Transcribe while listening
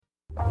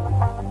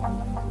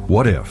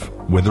what if.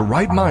 With the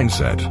right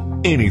mindset,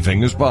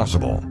 anything is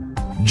possible.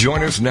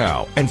 Join us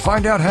now and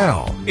find out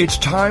how. It's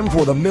time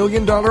for the $1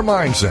 Million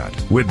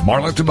Mindset with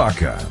Marla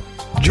Tabaka.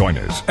 Join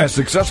us as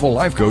successful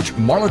life coach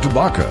Marla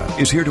Tabaka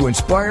is here to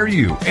inspire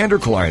you and her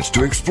clients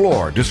to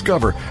explore,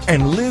 discover,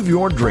 and live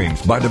your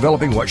dreams by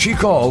developing what she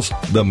calls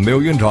the $1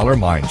 Million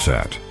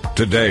Mindset.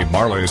 Today,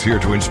 Marla is here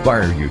to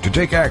inspire you to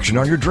take action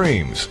on your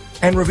dreams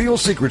and reveal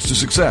secrets to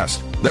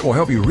success that will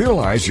help you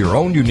realize your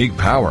own unique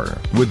power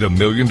with the $1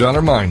 Million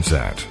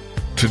Mindset.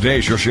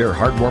 Today, she'll share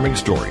heartwarming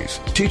stories,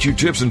 teach you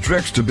tips and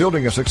tricks to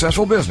building a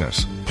successful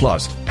business,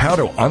 plus how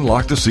to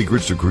unlock the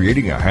secrets to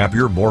creating a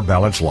happier, more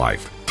balanced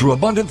life through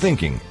abundant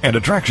thinking and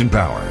attraction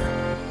power.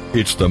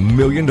 It's the $1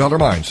 Million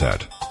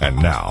Mindset. And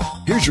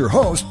now, here's your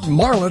host,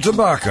 Marla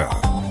Tabaka.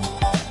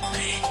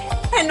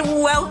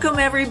 And welcome,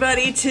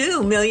 everybody, to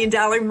 $1 Million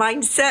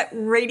Mindset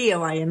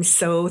Radio. I am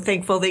so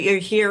thankful that you're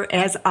here,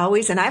 as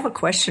always. And I have a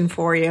question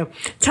for you.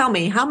 Tell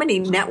me, how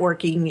many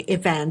networking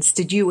events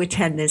did you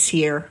attend this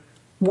year?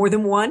 More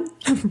than one?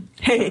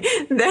 Hey,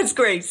 that's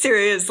great.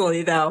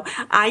 Seriously, though,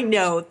 I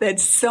know that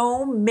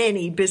so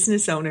many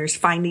business owners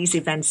find these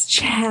events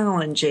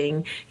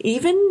challenging,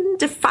 even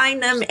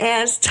define them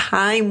as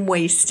time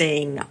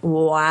wasting.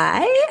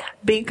 Why?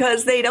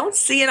 Because they don't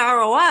see an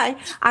ROI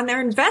on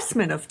their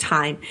investment of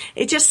time.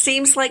 It just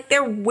seems like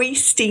they're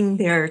wasting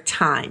their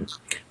time.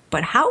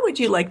 But how would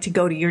you like to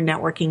go to your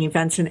networking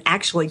events and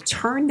actually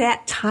turn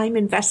that time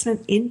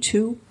investment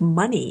into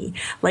money?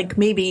 Like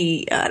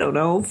maybe, I don't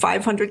know,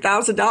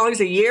 $500,000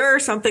 a year or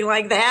something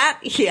like that?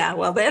 Yeah,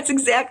 well, that's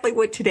exactly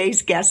what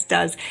today's guest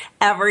does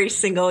every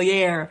single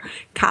year.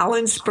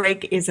 Colin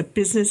Sprake is a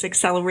business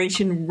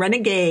acceleration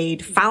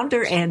renegade,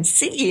 founder and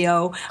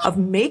CEO of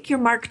Make Your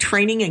Mark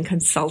Training and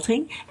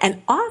Consulting,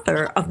 and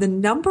author of the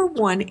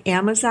 #1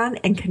 Amazon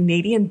and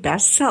Canadian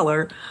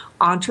bestseller,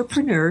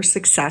 Entrepreneur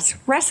Success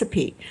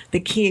Recipe, the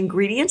key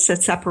ingredients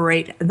that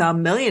separate the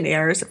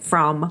millionaires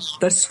from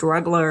the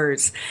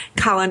strugglers.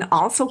 Colin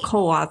also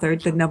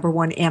co-authored the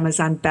 #1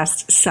 Amazon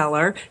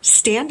bestseller,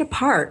 Stand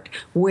Apart,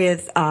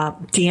 with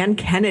Dan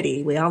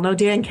Kennedy. We all know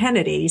Dan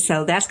Kennedy,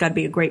 so that's got to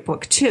be a great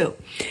book too.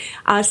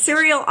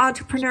 Serial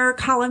entrepreneur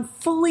Colin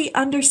fully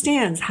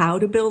understands how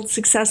to build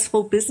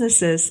successful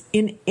businesses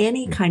in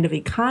any kind of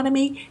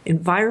economy,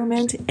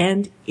 environment,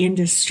 and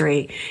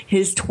industry.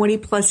 His 20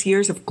 plus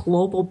years of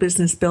global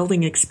business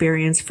building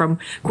experience, from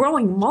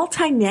growing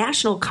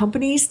multinational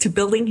companies to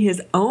building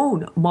his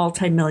own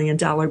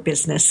multi-million-dollar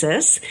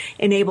businesses,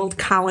 enabled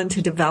Colin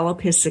to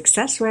develop his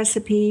success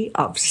recipe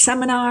of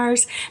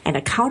seminars and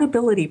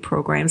accountability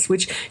programs,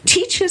 which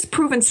teaches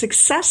proven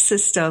success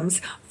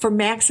systems for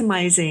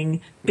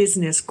maximizing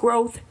business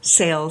growth,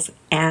 sales,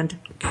 and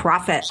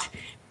profit.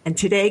 And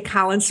today,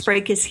 Colin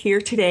Sprake is here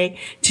today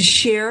to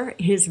share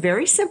his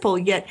very simple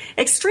yet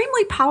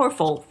extremely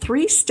powerful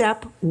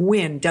 3-step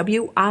WIN,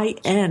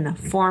 W-I-N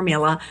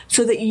formula,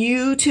 so that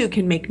you too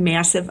can make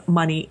massive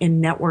money in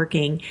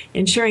networking,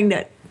 ensuring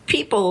that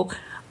people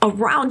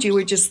around you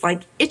are just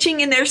like itching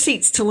in their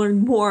seats to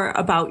learn more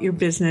about your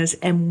business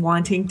and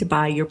wanting to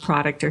buy your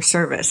product or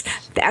service.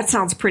 That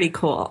sounds pretty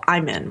cool.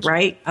 I'm in,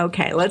 right?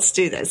 Okay, let's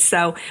do this.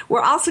 So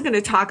we're also going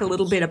to talk a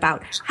little bit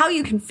about how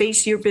you can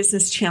face your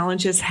business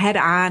challenges head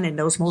on, and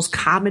those most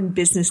common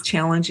business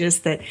challenges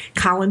that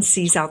Colin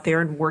sees out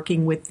there and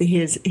working with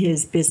his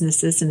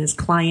businesses and his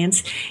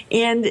clients,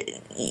 and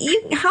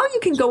how you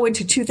can go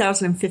into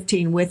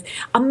 2015 with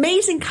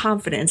amazing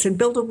confidence and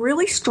build a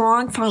really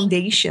strong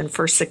foundation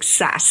for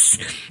success.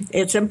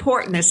 It's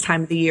important this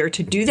time of the year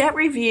to do that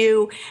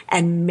review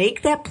and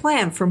make that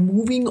plan for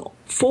moving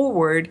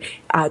forward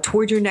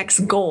toward your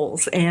next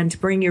goals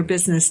and bring your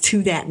business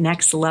to that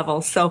next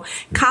level. So,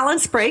 Colin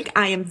Sprake,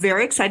 I am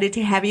very excited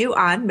to have you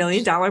on $1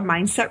 Million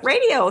Mindset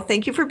Radio.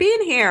 Thank you for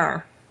being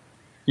here.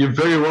 You're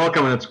very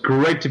welcome, and it's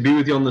great to be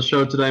with you on the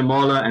show today,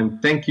 Marla,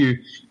 and thank you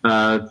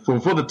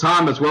for the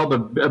time as well,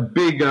 but a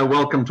big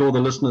welcome to all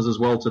the listeners as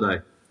well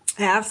today.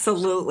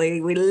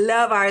 Absolutely. We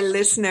love our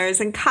listeners.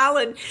 And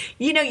Colin,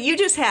 you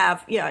just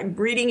have,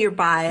 reading your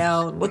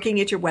bio and looking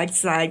at your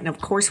website. And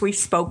of course, we've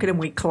spoken and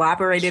we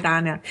collaborated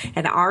on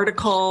an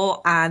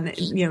article on,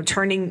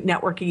 turning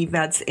networking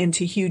events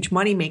into huge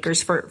money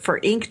makers for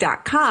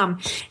Inc.com.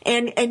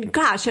 And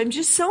gosh, I'm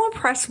just so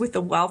impressed with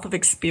the wealth of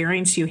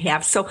experience you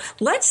have. So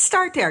let's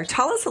start there.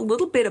 Tell us a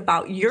little bit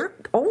about your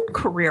own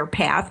career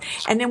path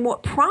and then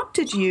what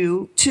prompted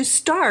you to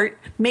start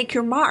Make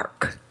Your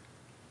Mark.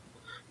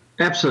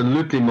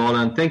 Absolutely,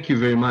 Marla, and thank you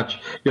very much.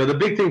 The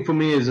big thing for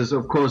me is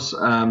of course,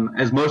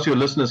 as most of your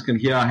listeners can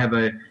hear, I have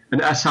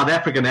a South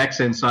African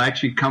accent, so I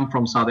actually come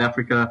from South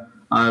Africa.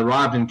 I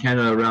arrived in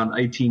Canada around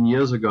 18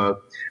 years ago.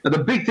 And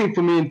the big thing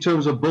for me in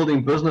terms of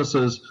building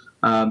businesses,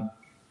 I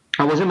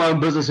was in my own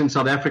business in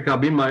South Africa.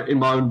 I've been in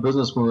my own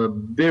business from a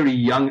very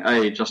young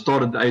age. I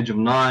started at the age of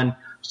 9,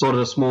 started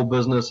a small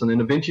business, and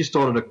then eventually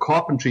started a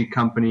carpentry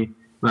company,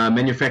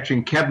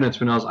 manufacturing cabinets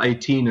when I was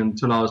 18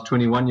 until I was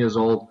 21 years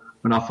old,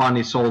 when I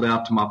finally sold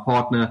out to my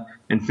partner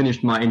and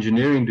finished my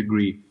engineering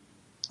degree.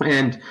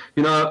 And,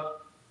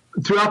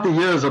 throughout the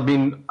years,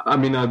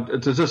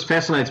 it just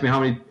fascinates me how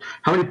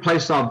many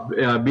places I've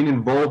been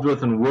involved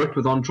with and worked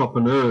with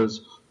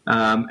entrepreneurs,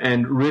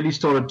 and really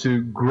started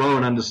to grow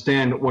and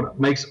understand what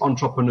makes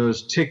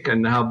entrepreneurs tick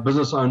and how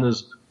business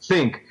owners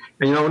think.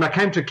 And, when I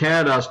came to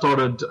Canada, I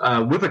started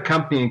with a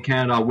company in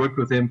Canada. I worked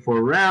with them for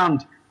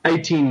around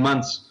 18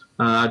 months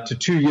to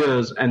 2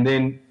 years, and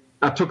then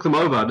I took them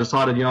over. I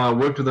decided, I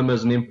worked with them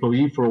as an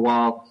employee for a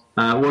while.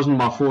 It wasn't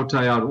my forte.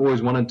 I'd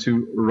always wanted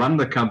to run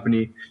the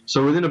company.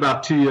 So within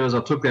about 2 years,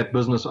 I took that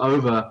business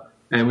over,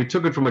 and we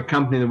took it from a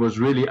company that was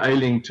really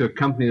ailing to a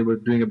company that was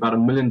doing about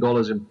 $1 million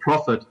in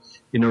profit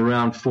in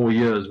around 4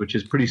 years, which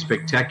is pretty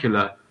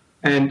spectacular.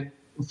 And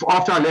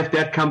after I left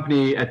that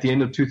company at the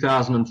end of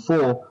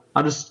 2004,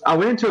 I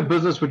went into a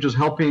business which was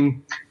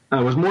helping,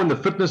 was more in the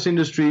fitness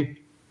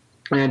industry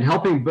and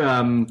helping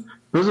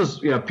business,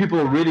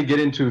 people really get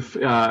into,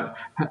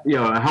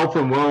 health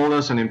and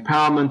wellness and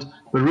empowerment,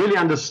 but really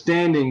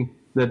understanding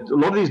that a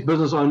lot of these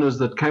business owners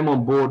that came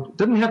on board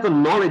didn't have the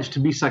knowledge to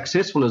be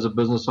successful as a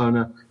business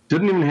owner,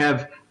 didn't even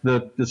have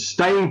the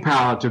staying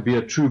power to be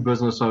a true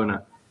business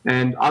owner.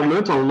 And I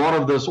learned a lot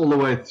of this all the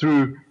way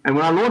through. And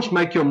when I launched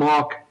Make Your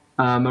Mark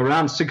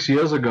around 6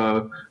 years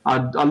ago,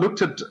 I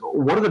looked at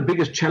what are the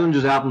biggest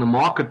challenges out in the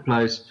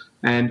marketplace.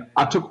 And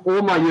I took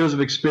all my years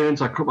of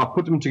experience, I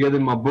put them together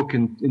in my book,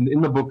 in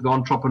the book, The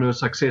Entrepreneur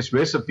Success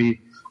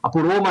Recipe. I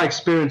put all my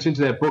experience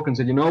into that book and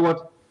said, you know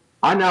what?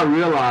 I now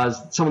realize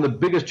some of the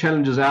biggest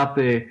challenges out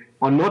there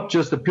are not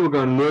just that people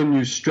go and learn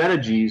new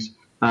strategies,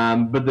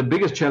 but the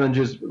biggest challenge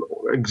is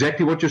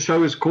exactly what your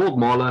show is called,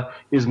 Marla,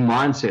 is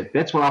mindset.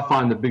 That's what I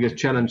find the biggest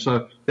challenge.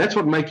 So that's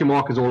what Make Your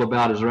Mark is all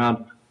about, is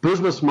around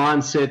business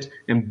mindset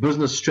and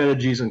business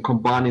strategies and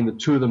combining the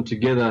two of them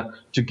together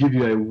to give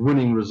you a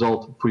winning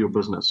result for your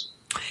business.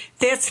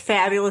 That's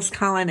fabulous,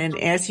 Colin. And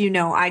as you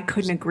know, I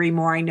couldn't agree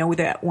more. I know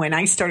that when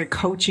I started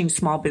coaching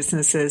small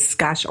businesses,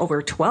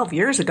 over 12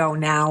 years ago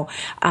now,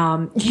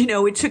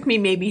 it took me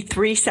maybe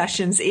 3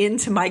 sessions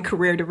into my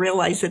career to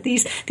realize that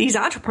these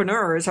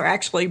entrepreneurs are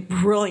actually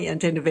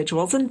brilliant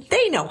individuals and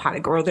they know how to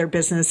grow their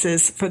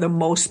businesses for the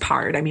most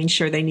part. I mean,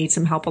 sure, they need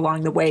some help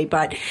along the way,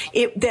 but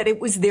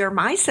it was their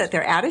mindset,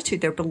 their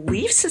attitude, their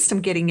belief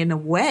system getting in the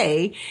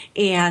way.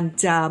 And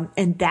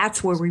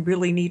that's where we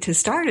really need to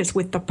start, is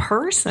with the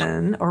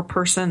person or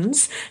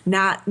persons,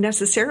 not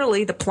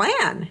necessarily the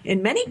plan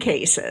in many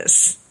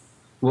cases.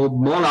 Well,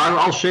 Marla,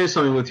 I'll share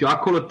something with you. I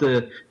call it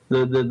the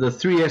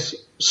 3S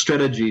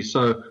strategy.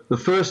 So the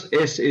first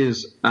S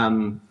is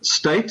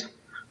state,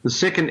 the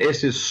second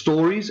S is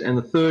stories, and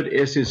the third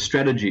S is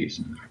strategies.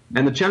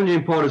 And the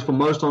challenging part is for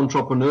most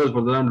entrepreneurs,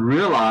 what they don't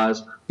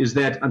realize is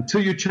that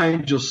until you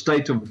change your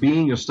state of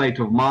being, your state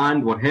of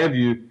mind, what have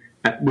you,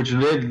 which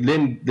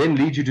then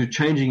leads you to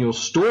changing your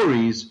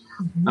stories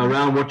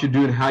around what you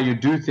do and how you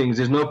do things,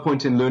 there's no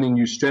point in learning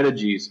new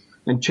strategies.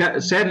 And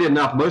sadly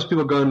enough, most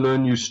people go and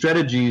learn new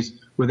strategies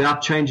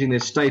without changing their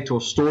state or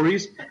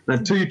stories. And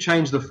until you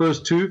change the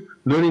first two,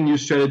 learning new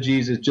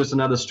strategies is just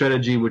another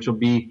strategy, which will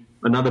be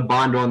another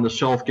binder on the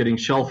shelf, getting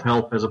shelf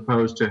help as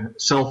opposed to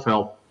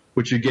self-help,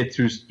 which you get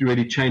through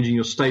really changing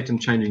your state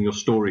and changing your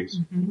stories.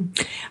 Mm-hmm.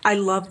 I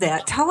love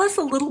that. Tell us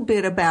a little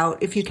bit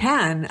about, if you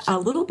can,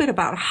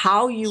 about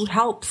how you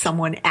help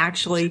someone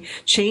actually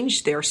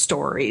change their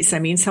stories. I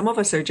mean, some of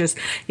us are just,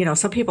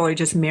 some people are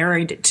just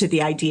married to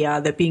the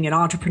idea that being an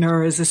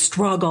entrepreneur is a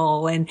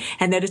struggle and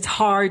that it's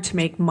hard to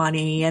make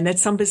money and that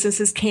some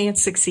businesses can't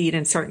succeed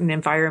in certain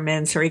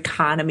environments or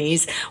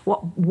economies.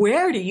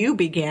 Where do you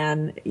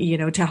begin,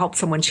 to help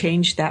someone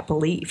change that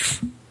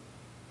belief?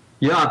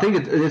 Yeah, I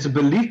think it's a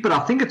belief, but I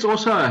think it's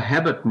also a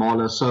habit,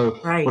 Marla. So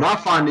What I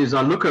find is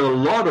I look at a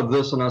lot of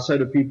this and I say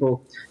to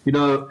people,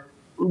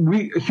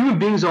 we human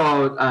beings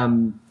are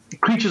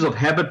creatures of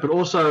habit, but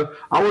also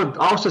I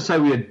also say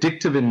we're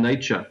addictive in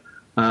nature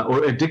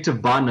or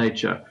addictive by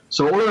nature.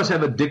 So all of us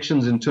have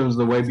addictions in terms of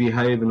the way we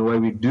behave and the way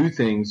we do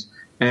things.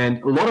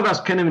 And a lot of us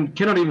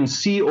cannot even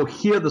see or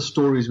hear the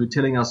stories we're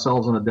telling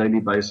ourselves on a daily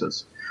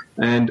basis.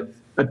 And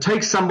it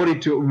takes somebody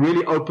to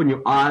really open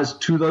your eyes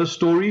to those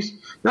stories.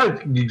 Now,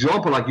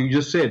 example, like you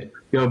just said,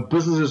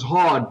 business is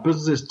hard,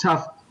 business is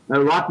tough.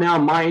 Right now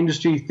in my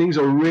industry, things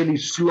are really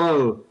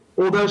slow.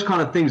 All those kind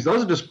of things,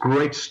 those are just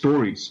great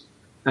stories.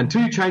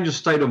 Until you change your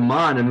state of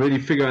mind and really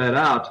figure that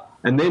out.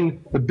 And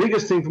then the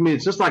biggest thing for me,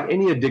 it's just like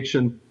any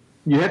addiction,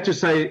 you have to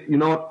say,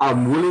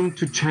 I'm willing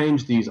to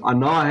change these. I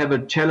know I have a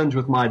challenge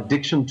with my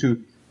addiction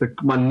to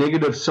my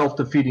negative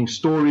self-defeating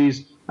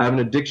stories. I have an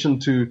addiction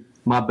to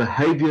my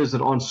behaviors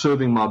that aren't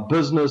serving my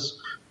business.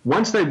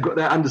 Once they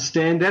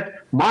understand that,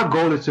 my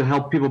goal is to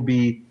help people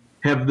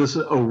have this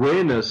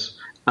awareness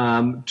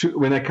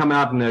when they come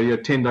out and they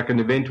attend like an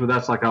event with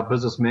us, like our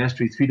Business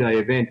Mastery 3-day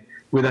event,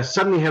 where they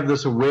suddenly have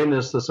this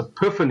awareness, this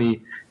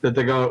epiphany that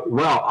they go,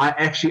 wow, I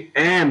actually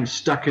am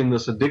stuck in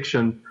this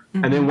addiction.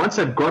 Mm-hmm. And then once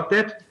they've got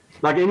that,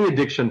 like any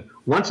addiction,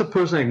 once a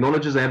person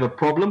acknowledges they have a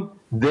problem,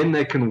 then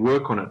they can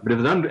work on it. But if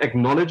they don't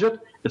acknowledge it,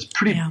 it's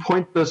pretty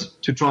pointless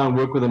to try and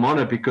work with them on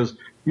it because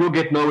you'll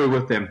get nowhere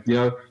with them.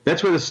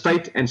 That's where the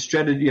state and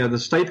strategy, the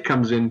state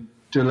comes in.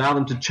 to allow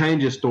them to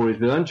change their stories.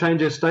 If they don't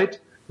change their state,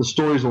 the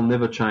stories will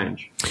never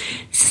change.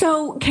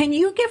 So can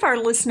you give our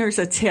listeners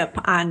a tip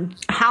on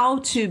how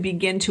to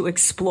begin to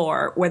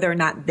explore whether or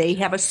not they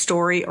have a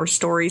story or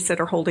stories that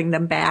are holding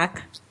them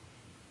back?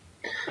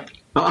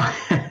 I'll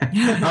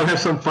have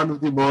some fun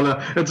with you,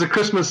 Marla. It's a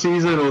Christmas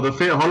season or the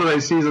fair holiday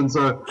season.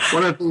 So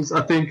one of the things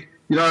I think,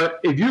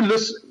 if you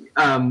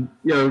listen,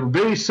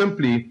 very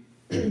simply,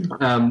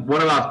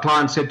 one of our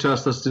clients said to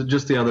us this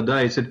just the other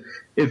day. He said,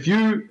 if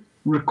you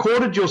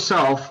recorded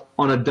yourself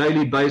on a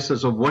daily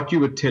basis of what you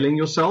were telling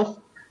yourself,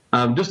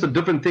 just the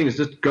different things,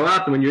 just go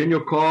out when you're in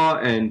your car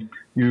and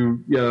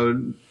you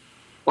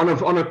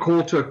on a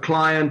call to a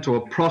client or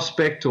a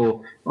prospect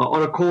or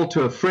on a call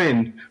to a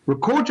friend,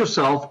 record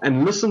yourself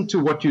and listen to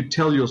what you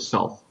tell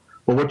yourself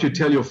or what you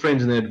tell your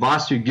friends and the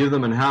advice you give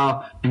them and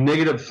how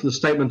negative the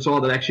statements are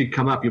that actually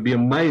come up. You'll be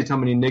amazed how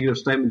many negative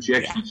statements you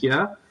actually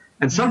hear.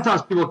 And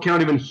sometimes people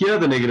can't even hear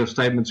the negative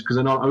statements because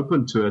they're not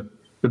open to it.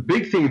 The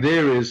big thing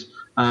there is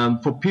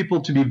for people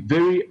to be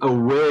very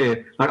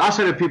aware. Like I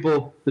say to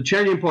people, the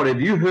challenging part,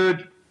 if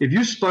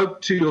you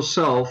spoke to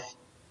yourself,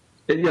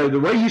 the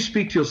way you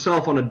speak to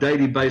yourself on a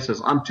daily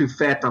basis, I'm too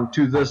fat, I'm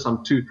too this,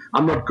 I'm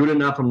not good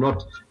enough, I'm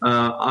not,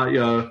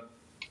 I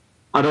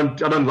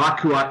don't like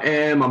who I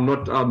am, I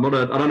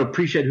don't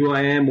appreciate who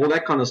I am, all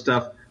that kind of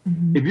stuff.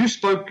 Mm-hmm.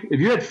 If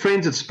you had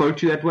friends that spoke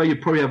to you that way, you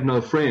probably have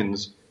no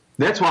friends.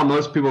 That's why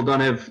most people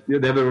they have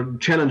a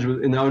challenge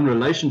in their own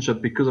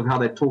relationship because of how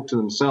they talk to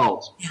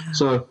themselves. Yeah.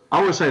 So I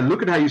always say,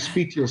 look at how you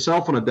speak to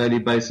yourself on a daily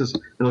basis.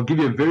 It'll give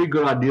you a very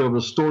good idea of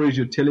the stories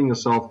you're telling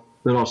yourself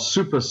that are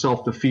super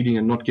self-defeating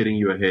and not getting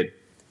you ahead.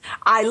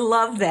 I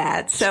love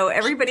that. So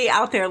everybody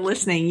out there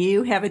listening,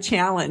 you have a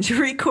challenge.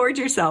 Record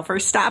yourself or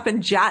stop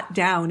and jot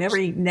down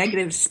every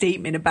negative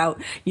statement about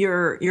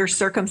your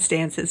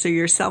circumstances or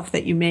yourself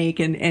that you make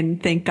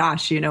and think,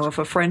 gosh, if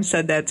a friend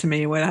said that to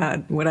me, would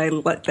I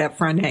let that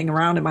friend hang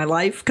around in my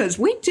life? Because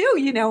we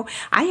do,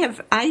 I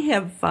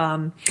have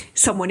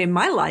someone in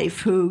my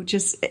life who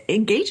just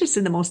engages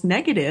in the most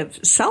negative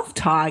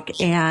self-talk,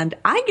 and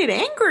I get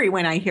angry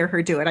when I hear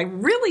her do it. I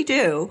really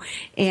do.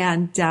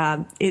 And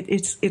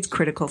it's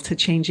critical to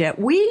change it.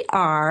 We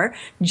are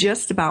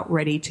just about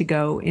ready to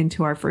go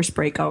into our first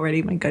break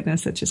already. My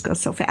goodness, it just goes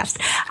so fast.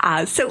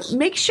 So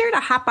make sure to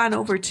hop on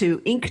over to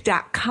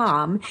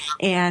Inc.com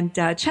and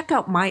check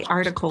out my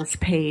articles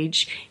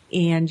page.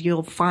 And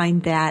you'll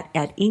find that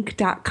at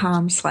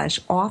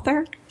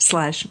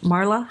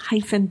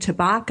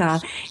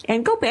inc.com/author/Marla-Tabaka.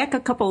 And go back a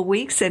couple of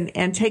weeks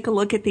and take a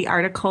look at the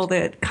article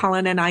that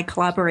Colin and I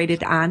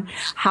collaborated on,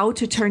 how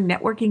to turn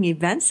networking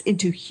events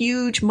into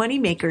huge money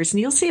makers.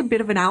 And you'll see a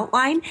bit of an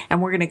outline,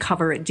 and we're going to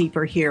cover it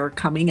deeper here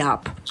coming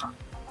up.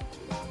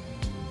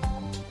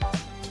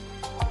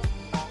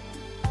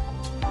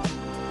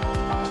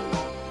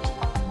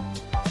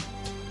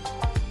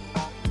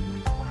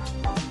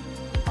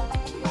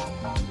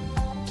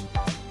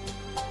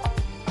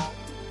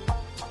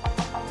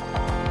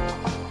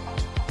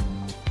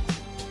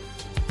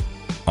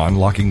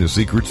 Unlocking the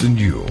secrets in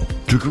you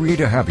to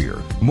create a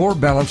happier, more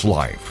balanced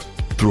life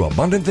through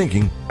abundant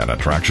thinking and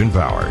attraction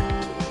power.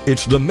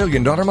 It's the $1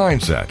 Million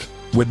Mindset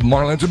with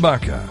Marla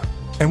Tabaka.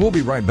 And we'll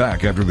be right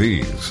back after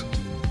these.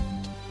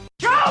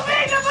 Show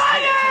me the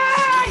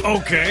money!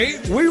 Okay,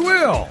 we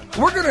will.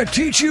 We're going to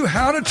teach you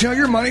how to tell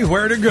your money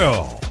where to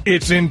go.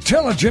 It's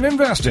Intelligent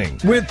Investing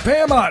with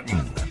Pam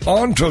Otten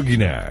on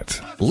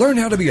TogiNet. Learn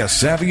how to be a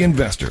savvy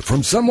investor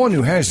from someone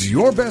who has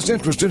your best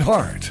interest at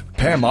heart.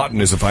 Pam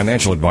Otten is a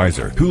financial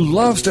advisor who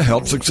loves to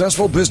help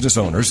successful business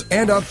owners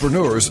and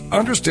entrepreneurs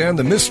understand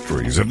the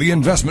mysteries of the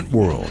investment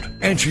world,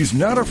 and she's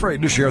not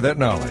afraid to share that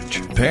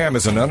knowledge. Pam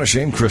is an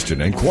unashamed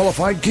Christian and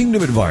qualified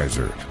kingdom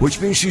advisor, which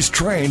means she's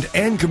trained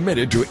and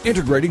committed to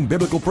integrating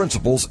biblical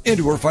principles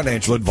into her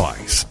financial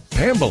advice.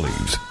 Pam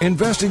believes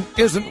investing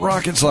isn't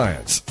rocket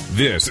science.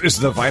 This is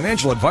the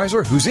financial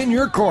advisor who's in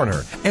your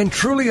corner and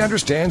truly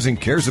understands and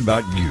cares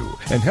about you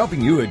and helping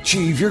you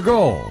achieve your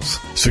goals.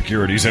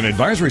 Securities and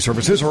advisory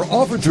services are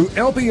offered through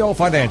LPL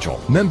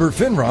Financial, member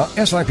FINRA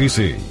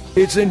SIPC.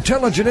 It's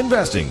Intelligent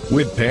Investing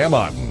with Pam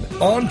Otten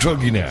on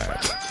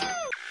TogiNet.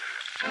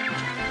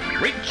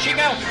 Reaching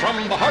out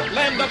from the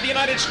heartland of the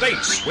United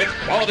States with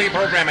quality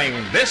programming,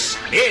 this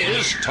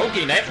is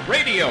TogiNet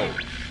Radio.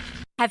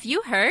 Have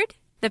you heard?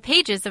 The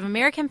pages of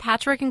American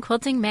Patchwork and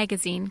Quilting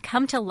magazine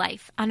come to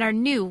life on our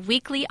new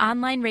weekly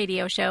online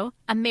radio show,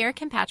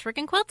 American Patchwork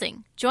and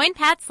Quilting. Join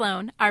Pat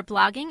Sloan, our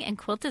blogging and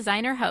quilt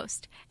designer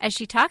host, as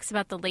she talks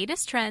about the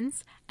latest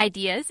trends,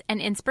 ideas, and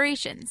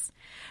inspirations.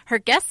 Her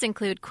guests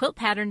include quilt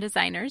pattern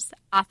designers,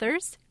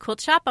 authors, quilt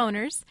shop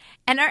owners,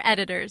 and our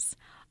editors,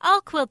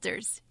 all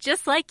quilters,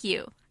 just like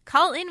you.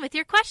 Call in with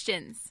your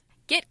questions.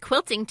 Get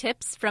quilting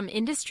tips from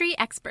industry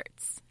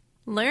experts.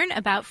 Learn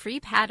about free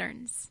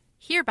patterns.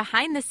 Hear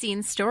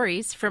behind-the-scenes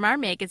stories from our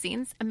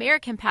magazines,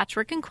 American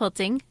Patchwork and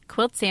Quilting,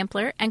 Quilt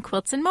Sampler, and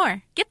Quilts and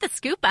More. Get the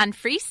scoop on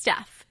free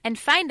stuff and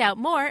find out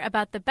more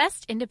about the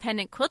best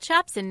independent quilt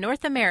shops in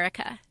North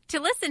America. To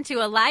listen to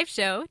a live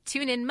show,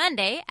 tune in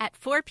Monday at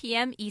 4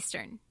 p.m.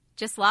 Eastern.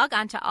 Just log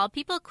on to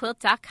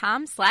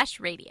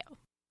allpeoplequilt.com/radio.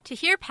 To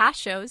hear past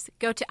shows,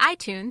 go to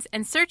iTunes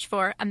and search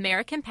for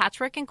American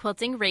Patchwork and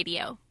Quilting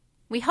Radio.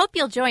 We hope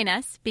you'll join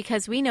us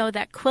because we know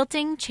that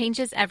quilting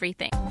changes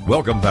everything.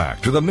 Welcome back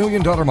to the $1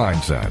 Million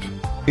Mindset.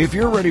 If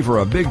you're ready for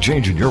a big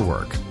change in your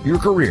work, your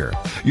career,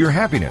 your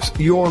happiness,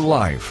 your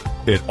life,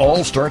 it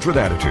all starts with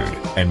attitude,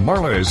 and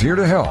Marla is here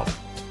to help.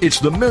 It's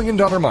the $1 Million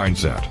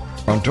Mindset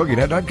on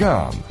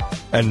TogiNet.com.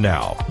 And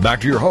now, back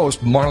to your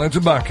host, Marla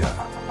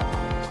Tabaka.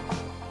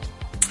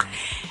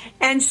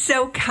 And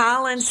so,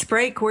 Colin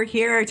Sprake, we're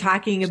here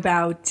talking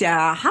about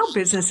how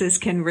businesses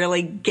can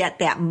really get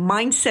that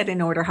mindset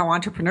in order, how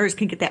entrepreneurs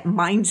can get that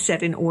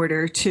mindset in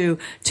order to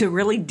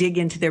really dig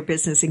into their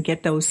business and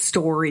get those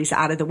stories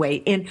out of the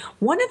way. And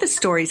one of the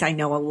stories I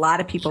know a lot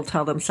of people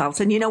tell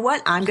themselves, and you know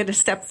what, I'm going to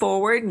step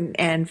forward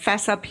and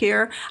fess up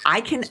here.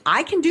 I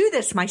can do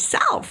this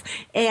myself.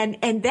 And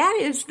that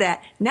is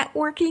that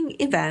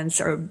networking events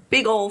are a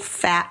big old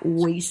fat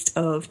waste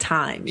of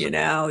time. You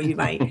know, you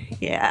might,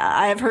 yeah,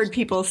 I've heard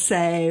people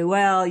say,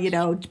 well, you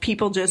know,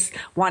 people just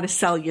want to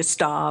sell you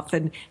stuff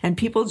and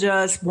people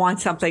just want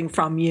something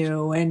from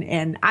you.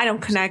 And I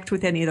don't connect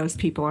with any of those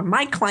people. And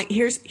my client,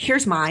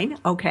 here's mine.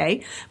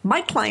 Okay.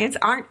 My clients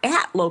aren't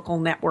at local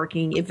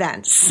networking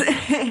events.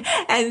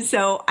 And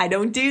so I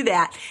don't do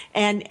that.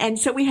 And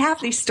so we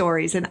have these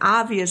stories. And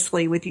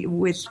obviously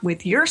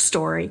with your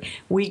story,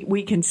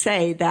 we can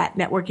say that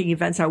networking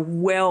events are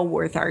well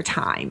worth our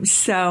time.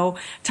 So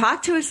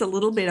talk to us a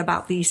little bit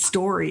about these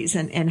stories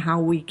and how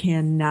we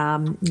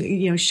can,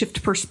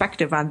 shift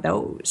perspective on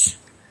those.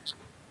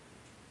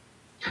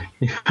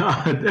 Yeah,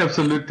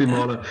 absolutely,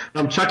 Marla.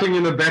 I'm chuckling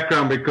in the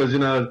background because,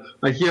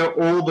 I hear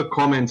all the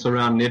comments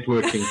around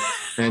networking.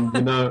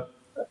 And,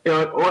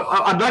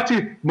 I'd like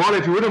to, Marla,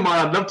 if you wouldn't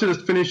mind, I'd love to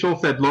just finish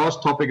off that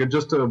last topic and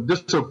just a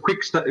quick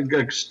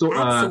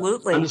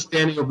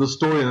understanding of the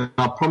story. And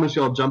I promise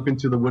you I'll jump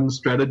into the win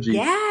strategy.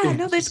 Yeah,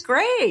 no, that's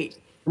great.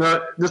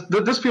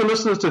 Just for your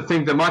listeners to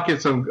think, they might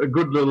get a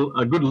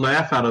good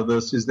laugh out of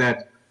this, is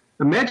that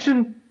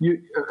imagine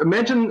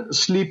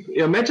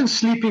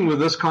sleeping with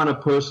this kind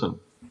of person,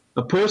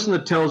 a person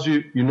that tells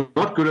you you're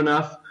not good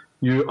enough,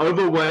 you're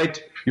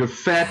overweight, you're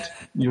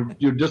fat,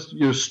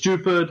 you're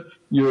stupid,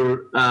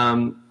 you're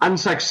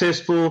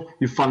unsuccessful,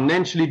 you're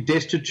financially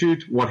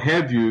destitute, what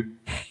have you.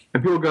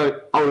 And people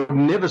go, I would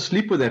never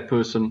sleep with that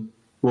person.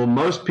 Well,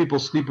 most people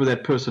sleep with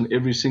that person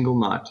every single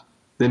night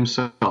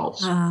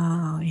themselves.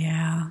 Oh,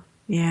 yeah.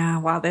 Yeah.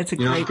 Wow. That's a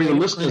great for your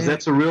listeners,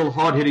 that's a real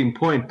hard-hitting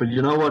point. But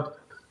you know what?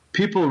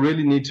 People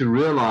really need to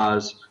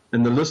realize,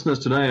 and the listeners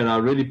today, and I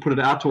really put it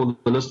out to all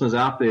the listeners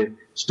out there,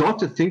 start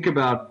to think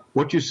about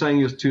what you're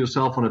saying to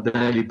yourself on a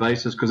daily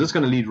basis, because it's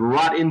going to lead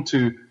right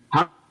into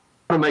how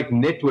to make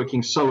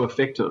networking so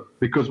effective.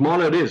 Because,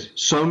 Marla, it is.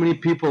 So many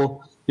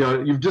people,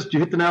 you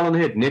hit the nail on the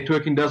head.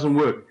 Networking doesn't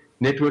work.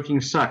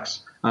 Networking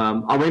sucks.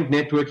 I went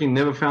networking,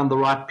 never found the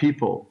right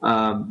people.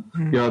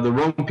 The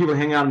wrong people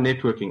hang out in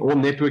networking. All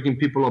networking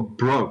people are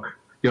broke.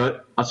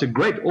 I said,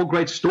 great, all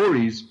great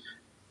stories.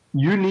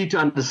 You need to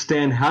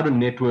understand how to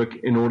network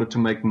in order to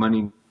make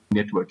money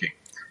networking.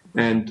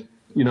 And,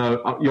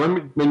 Marla, you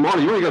want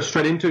to go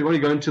straight into it? You want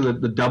to go into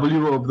the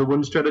W of the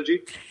win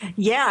strategy?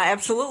 Yeah,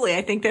 absolutely.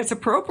 I think that's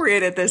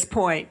appropriate at this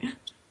point.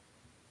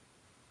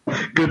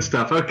 Good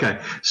stuff. Okay.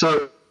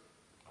 So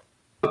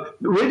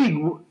really,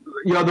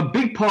 the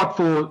big part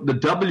for the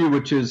W,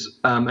 which is,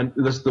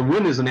 the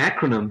win is an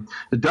acronym.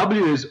 The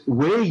W is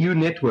where you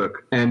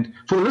network. And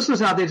for the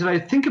listeners out there today,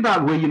 think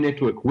about where you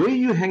network. Where are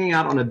you hanging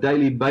out on a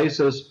daily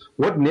basis?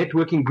 What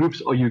networking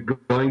groups are you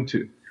going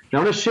to? Now,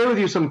 I want to share with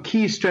you some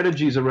key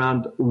strategies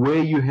around where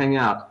you hang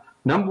out.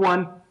 Number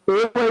one,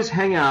 always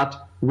hang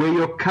out where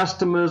your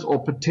customers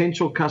or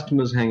potential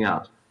customers hang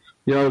out.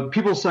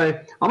 People say,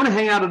 I'm going to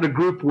hang out at a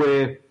group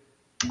where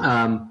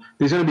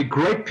there's going to be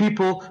great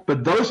people,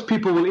 but those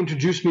people will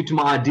introduce me to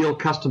my ideal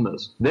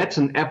customers. That's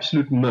an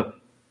absolute myth.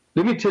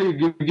 Let me tell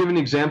you, give an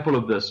example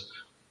of this.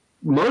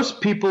 Most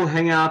people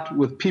hang out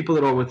with people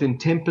that are within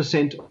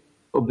 10%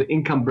 of the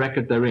income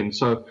bracket they're in.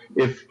 So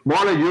if,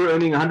 Marla, you're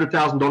earning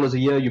 $100,000 a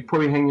year, you're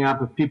probably hanging out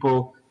with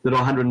people that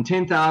are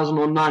 $110,000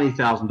 or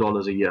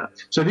 $90,000 a year.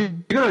 So if you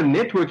go to a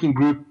networking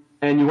group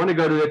and you want to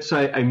go to, let's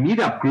say, a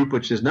meetup group,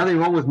 which there's nothing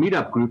wrong with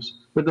meetup groups,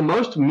 but the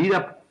most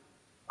meetup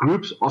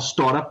groups are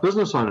startup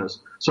business owners.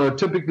 So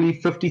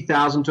typically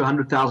 $50,000 to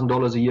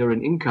 $100,000 a year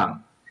in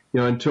income,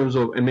 in terms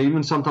of, and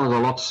even sometimes a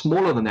lot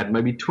smaller than that,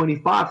 maybe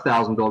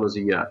 $25,000 a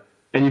year.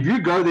 And if you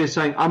go there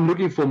saying, I'm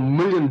looking for $1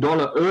 million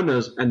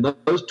earners, and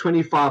those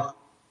 $25,000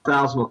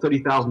 or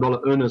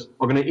 $30,000 earners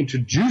are going to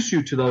introduce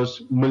you to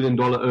those $1 million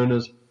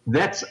earners,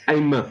 that's a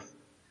myth.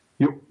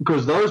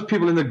 Because those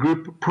people in the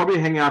group probably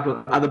hang out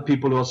with other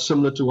people who are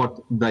similar to what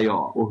they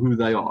are or who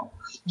they are.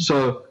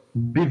 So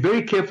be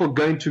very careful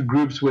going to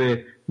groups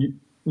where you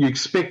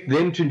expect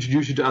them to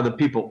introduce you to other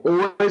people.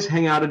 Always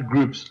hang out at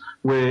groups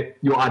where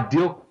your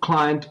ideal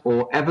client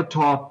or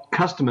avatar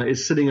customer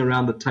is sitting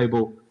around the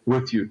table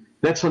with you.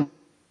 That's a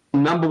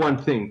number one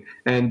thing.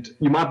 And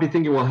you might be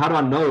thinking, well, how do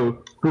I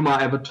know who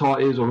my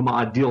avatar is or who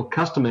my ideal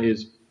customer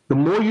is? The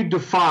more you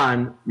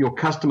define your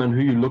customer and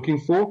who you're looking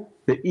for,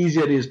 the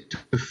easier it is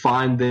to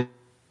find them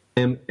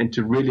and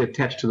to really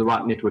attach to the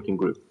right networking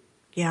group.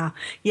 Yeah,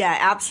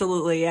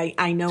 absolutely.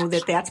 I know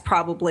that that's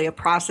probably a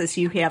process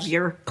you have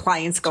your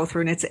clients go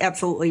through, and it's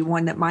absolutely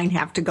one that mine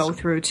have to go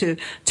through to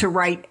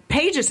write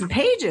pages and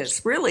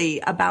pages,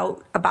 really,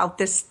 about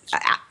this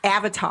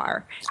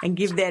avatar and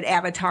give that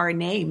avatar a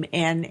name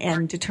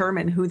and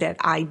determine who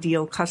that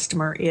ideal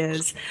customer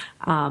is.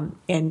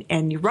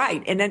 And you're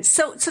right. And then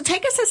so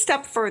take us a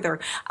step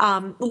further.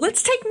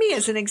 Let's take me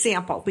as an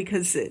example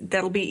because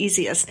that'll be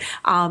easiest.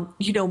 My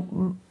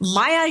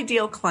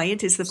ideal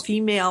client is the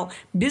female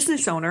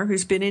business owner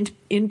who's been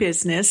in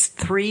business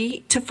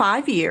 3 to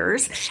 5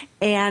 years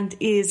and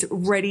is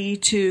ready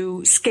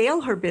to scale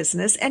her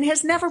business and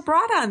has never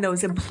brought on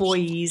those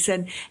employees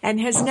and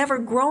has never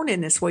grown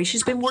in this way.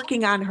 She's been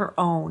working on her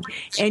own.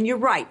 And you're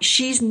right.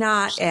 She's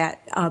not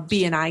at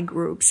B&I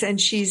groups and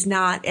she's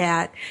not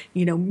at,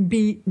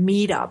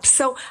 meetups.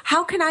 So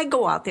how can I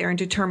go out there and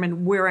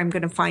determine where I'm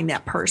going to find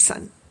that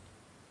person?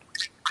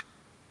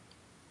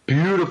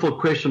 Beautiful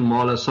question,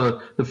 Marla.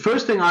 So the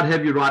first thing I'd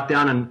have you write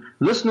down, and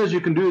listeners, you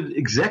can do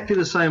exactly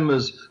the same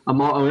as what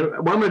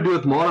I'm going to do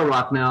with Marla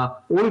right now.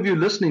 All of you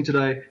listening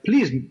today,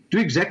 please do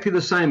exactly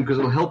the same because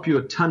it'll help you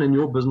a ton in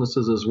your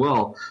businesses as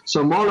well.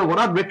 So Marla, what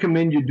I'd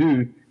recommend you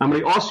do, I'm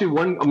going to ask you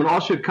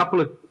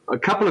a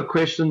couple of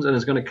questions, and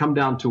it's going to come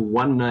down to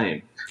one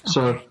name. Okay.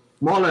 So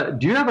Marla,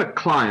 do you have a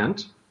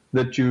client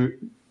that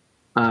you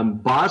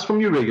buys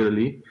from you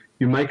regularly?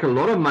 You make a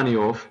lot of money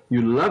off.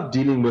 You love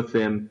dealing with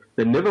them.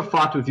 They never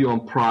fight with you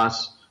on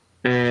price,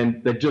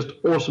 and they're just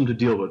awesome to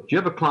deal with. Do you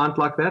have a client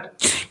like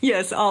that?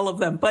 Yes, all of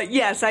them. But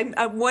yes,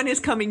 one is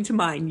coming to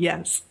mind,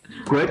 yes.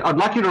 Great. I'd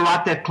like you to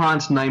write that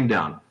client's name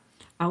down.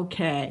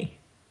 Okay.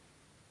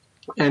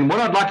 And what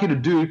I'd like you to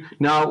do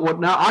now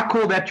I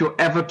call that your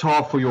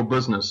avatar for your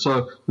business.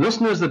 So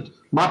listeners that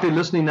might be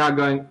listening now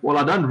going, well,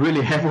 I don't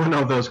really have one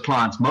of those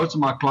clients. Most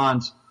of my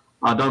clients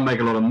I don't make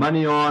a lot of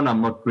money on,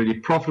 I'm not really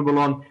profitable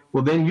on.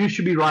 Well, then you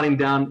should be writing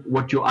down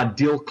what your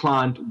ideal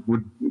client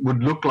would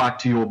look like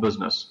to your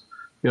business,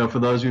 for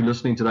those of you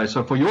listening today.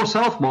 So for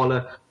yourself,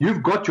 Marla,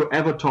 you've got your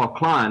avatar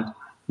client.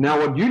 Now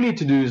what you need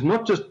to do is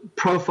not just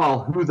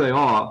profile who they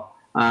are.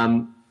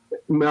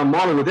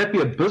 Marla, would that be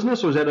a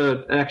business or is that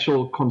an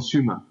actual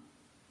consumer?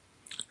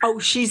 Oh,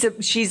 she's a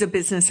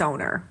business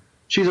owner.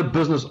 She's a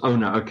business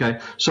owner, okay?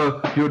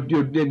 So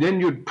then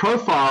you'd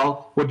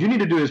profile, what you need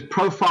to do is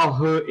profile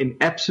her in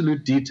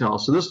absolute detail.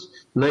 So this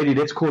lady,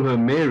 let's call her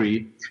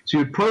Mary. So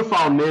you'd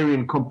profile Mary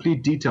in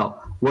complete detail.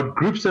 What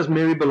groups does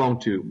Mary belong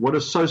to? What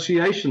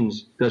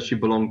associations does she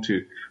belong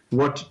to?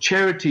 What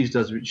charities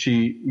does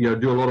she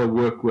do a lot of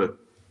work with?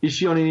 Is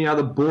she on any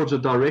other boards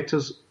of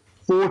directors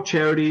for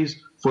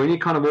charities, for any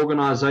kind of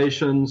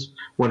organizations,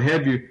 what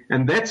have you?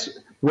 And that's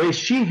where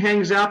she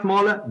hangs out,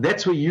 Marla,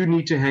 that's where you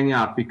need to hang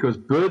out because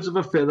birds of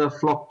a feather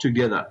flock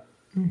together.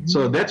 Mm-hmm.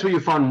 So that's where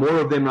you find more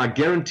of them. And I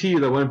guarantee you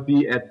they won't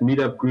be at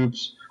meetup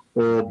groups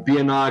or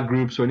B&I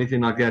groups or anything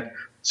like that.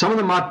 Some of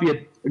them might be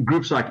at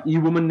groups like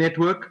eWoman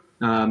Network.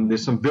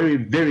 There's some very,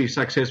 very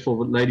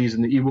successful ladies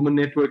in the eWoman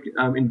Network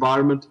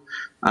environment.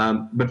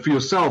 But for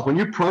yourself, when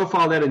you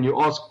profile that and you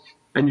ask,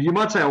 and you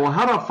might say, well,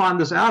 how do I find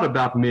this out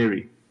about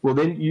Mary? Well,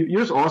 then you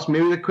just ask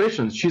Mary the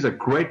questions. She's a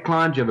great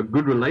client. You have a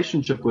good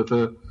relationship with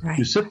her. Right.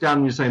 You sit down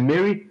and you say,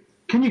 Mary,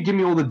 can you give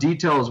me all the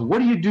details? What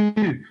do you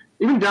do?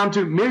 Even down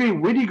to, Mary,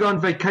 where do you go on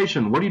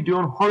vacation? What do you do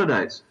on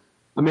holidays?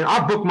 I mean,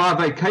 I book my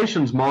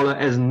vacations, Marla,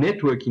 as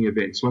networking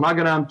events. When I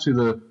go down to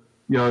the,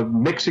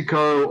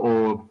 Mexico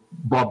or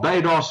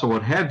Barbados or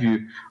what have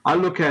you, I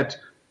look at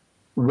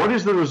what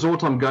is the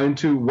resort I'm going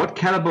to, what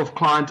caliber of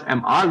client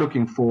am I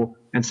looking for,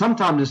 and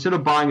sometimes instead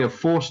of buying a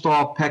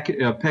 4-star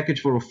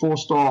package for a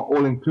 4-star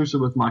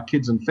all-inclusive with my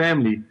kids and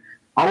family,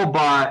 I will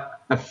buy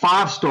a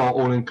 5-star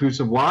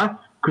all-inclusive. Why?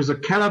 Because the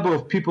caliber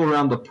of people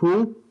around the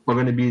pool are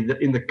going to be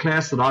in the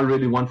class that I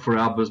really want for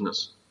our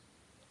business.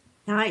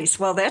 Nice.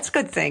 Well, that's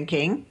good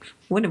thinking.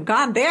 Wouldn't have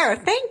gone there.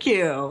 Thank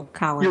you,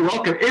 Colin. You're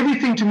welcome.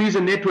 Everything to me is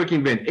a networking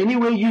event.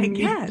 Anywhere you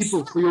meet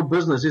people for your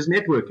business is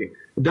networking.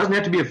 It doesn't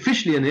have to be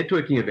officially a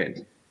networking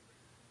event.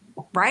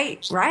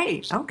 Right.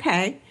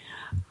 Okay.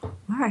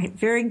 All right.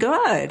 Very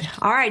good.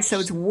 All right. So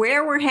it's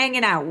where we're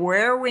hanging out,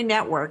 where we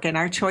network, and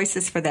our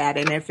choices for that.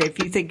 And if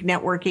you think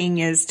networking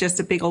is just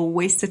a big old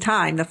waste of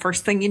time, the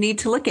first thing you need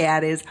to look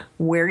at is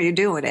where you're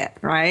doing it,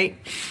 right?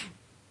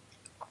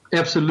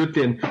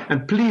 Absolutely.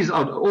 And please,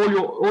 all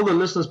the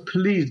listeners,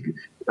 please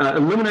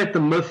eliminate the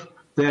myth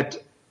that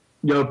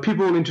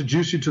people will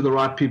introduce you to the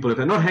right people. If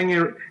they're not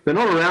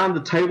around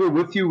the table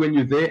with you when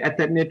you're there at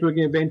that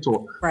networking event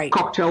or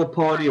cocktail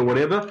party or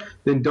whatever,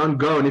 then don't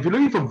go. And if you're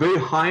looking for very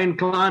high-end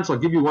clients, I'll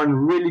give you one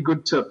really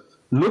good tip.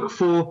 Look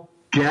for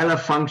gala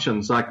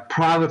functions like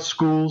private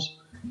schools,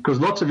 because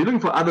if you're looking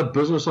for other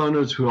business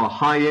owners who are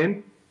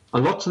high-end,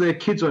 lots of their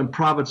kids are in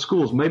private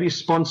schools. Maybe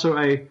sponsor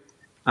a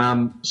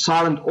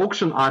silent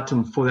auction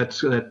item for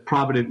that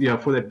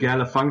private, for that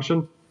gala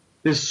function.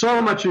 There's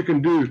so much you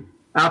can do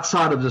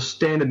outside of the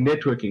standard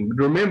networking.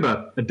 But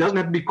remember, it doesn't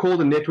have to be called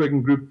a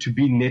networking group to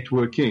be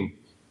networking.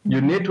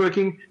 You're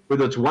networking,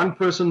 whether it's one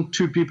person,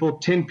 2 people,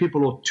 10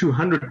 people, or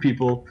 200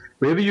 people.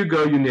 Wherever you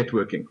go, you're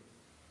networking.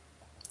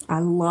 I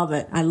love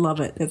it. I love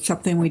it. It's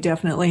something we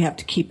definitely have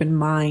to keep in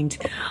mind.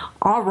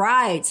 All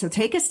right. So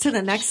take us to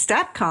the next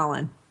step,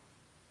 Colin.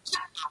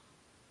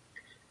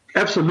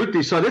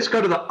 Absolutely. So let's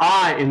go to the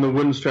I in the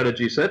win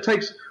strategy. So that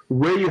takes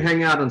where you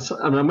hang out. And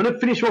I'm going to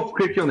finish off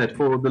quickly on that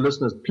for the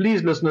listeners.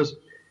 Please, listeners,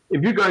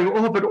 if you're going,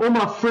 oh, but all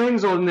my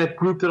friends are in that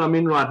group that I'm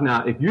in right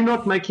now. If you're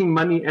not making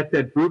money at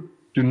that group,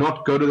 do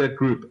not go to that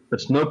group.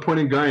 There's no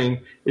point in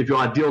going if your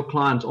ideal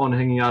clients aren't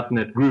hanging out in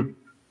that group.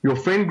 Your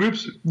friend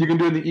groups, you can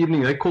do in the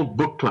evening. They're called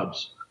book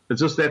clubs.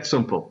 It's just that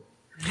simple.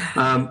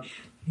 It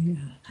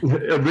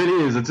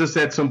really is. It's just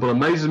that simple. It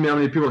amazes me how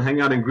many people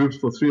hang out in groups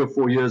for 3 or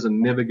 4 years and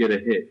never get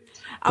ahead.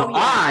 The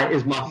I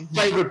is my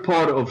favorite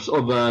part of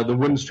the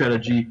win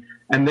strategy,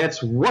 and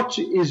that's what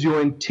is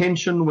your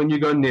intention when you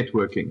go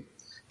networking.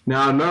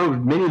 Now, I know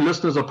many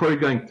listeners are probably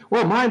going,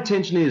 well, my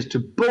intention is to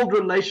build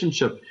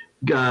relationship,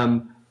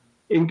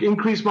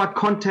 increase my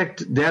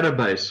contact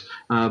database,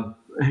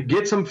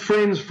 get some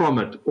friends from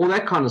it, all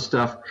that kind of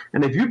stuff.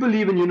 And if you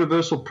believe in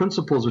universal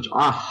principles, which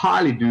I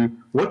highly do,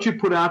 what you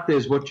put out there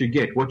is what you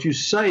get. What you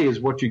say is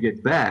what you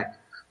get back.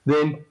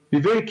 Then be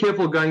very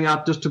careful going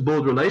out just to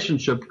build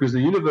relationships, because the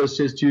universe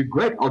says to you,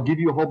 great, I'll give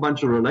you a whole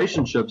bunch of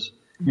relationships.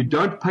 You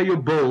don't pay your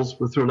bills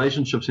with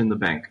relationships in the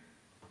bank.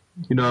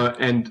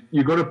 And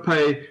you got to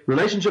pay.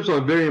 Relationships are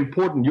very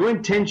important. Your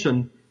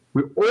intention,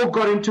 we all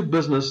got into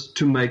business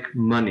to make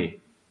money.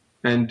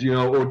 And,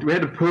 or we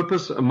had a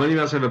purpose. Many of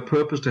us have a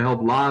purpose to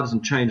help lives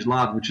and change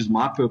lives, which is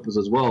my purpose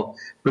as well.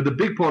 But the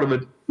big part of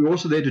it, we're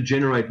also there to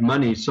generate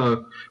money.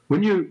 So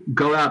when you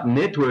go out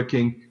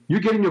networking, you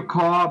get in your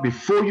car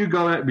before you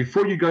go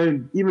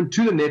even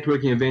to the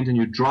networking event, and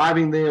you're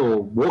driving there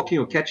or walking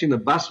or catching the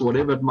bus or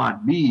whatever it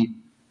might be,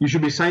 you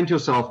should be saying to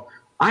yourself,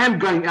 I am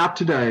going out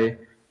today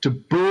to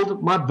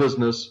build my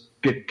business,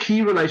 get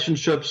key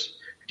relationships,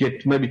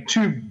 get maybe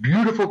 2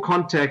 beautiful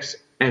contacts,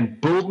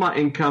 and build my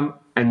income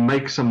and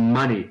make some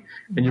money.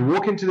 And you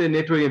walk into their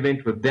networking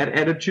event with that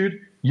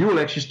attitude, you will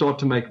actually start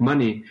to make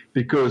money,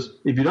 because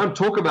if you don't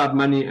talk about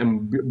money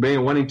and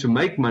wanting to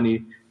make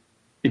money,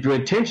 if your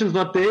intention's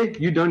not there,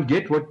 you don't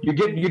get what you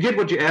get. You get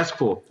what you ask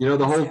for. The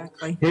whole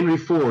exactly. Henry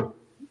Ford.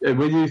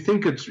 Whether you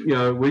think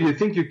whether you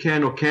think you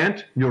can or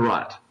can't, you're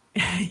right.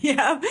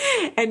 Yeah,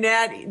 and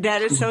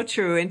that is so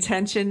true.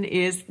 Intention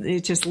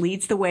it just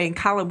leads the way. And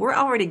Colin, we're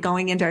already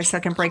going into our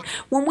second break.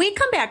 When we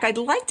come back, I'd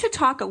like to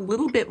talk a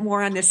little bit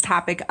more on this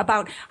topic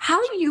about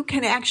how you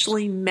can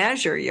actually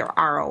measure your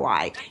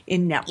ROI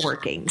in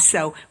networking.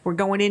 So we're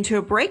going into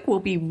a break. We'll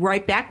be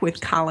right back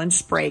with Colin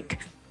Sprake.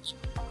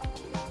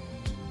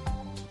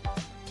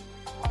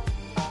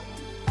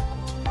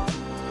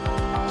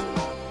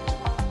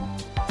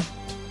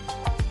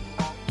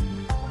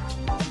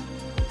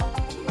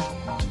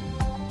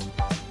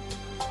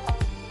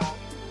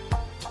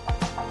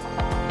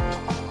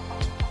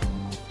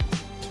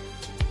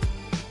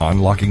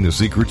 Unlocking the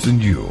secrets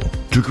in you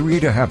to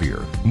create a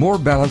happier, more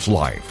balanced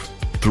life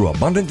through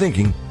abundant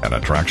thinking and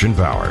attraction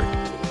power.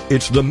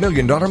 It's the $1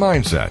 Million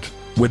Mindset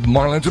with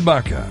Marla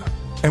Tabaka.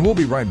 And we'll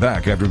be right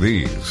back after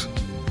these.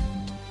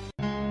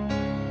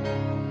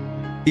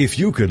 If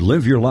you could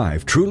live your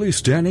life truly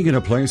standing in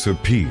a place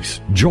of peace,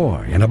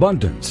 joy, and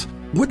abundance,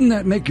 wouldn't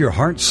that make your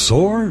heart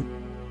soar?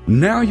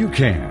 Now you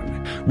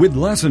can, with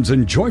Lessons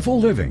in Joyful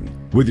Living,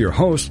 with your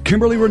host,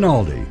 Kimberly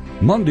Rinaldi,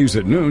 Mondays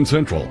at noon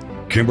Central.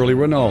 Kimberly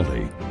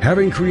Rinaldi,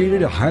 having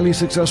created a highly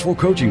successful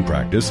coaching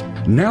practice,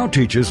 now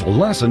teaches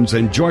lessons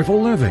in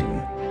joyful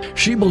living.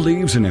 She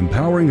believes in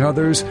empowering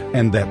others,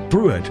 and that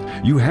through it,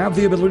 you have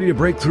the ability to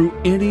break through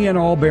any and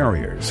all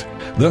barriers,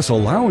 thus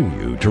allowing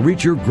you to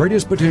reach your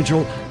greatest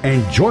potential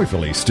and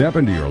joyfully step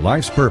into your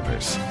life's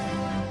purpose.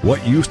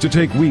 What used to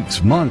take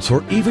weeks, months,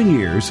 or even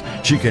years,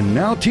 she can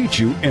now teach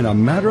you in a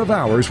matter of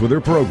hours with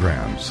her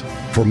programs.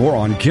 For more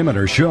on Kim and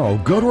her show,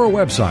 go to her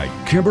website,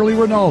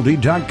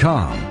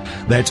 KimberlyRinaldi.com.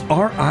 That's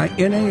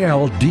RINALDI.com.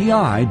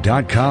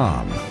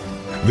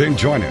 Then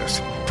join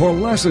us for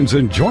Lessons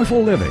in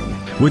Joyful Living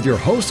with your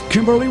host,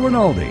 Kimberly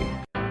Rinaldi.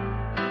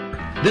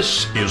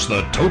 This is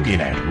the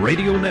TogiNet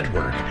Radio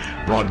Network,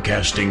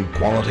 broadcasting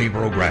quality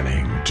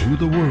programming to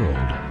the world.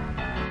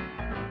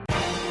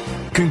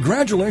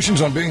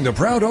 Congratulations on being the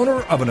proud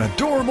owner of an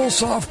adorable,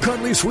 soft,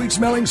 cuddly,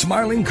 sweet-smelling,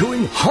 smiling,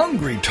 cooing,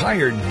 hungry,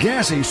 tired,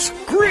 gassy,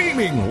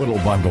 screaming little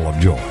bundle of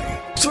joy.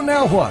 So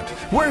now what?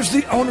 Where's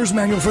the owner's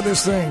manual for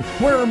this thing?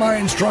 Where are my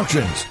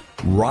instructions?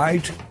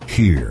 Right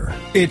here.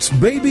 It's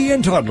Baby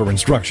and Toddler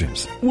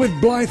Instructions with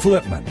Blythe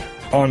Lipman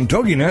on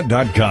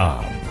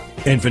TogiNet.com.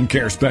 Infant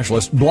care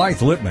specialist Blythe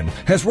Lipman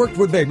has worked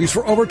with babies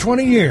for over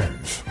 20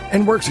 years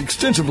and works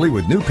extensively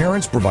with new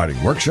parents,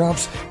 providing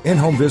workshops,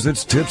 in-home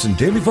visits, tips, and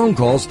daily phone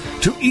calls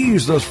to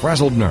ease those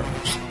frazzled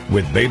nerves.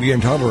 With Baby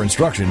and Toddler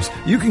Instructions,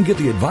 you can get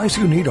the advice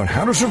you need on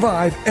how to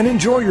survive and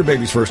enjoy your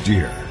baby's first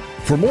year.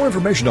 For more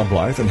information on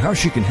Blythe and how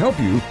she can help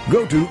you,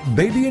 go to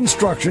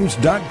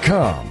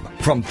babyinstructions.com.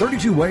 From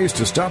 32 ways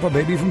to stop a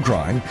baby from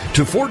crying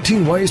to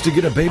 14 ways to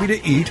get a baby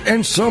to eat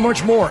and so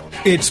much more.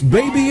 It's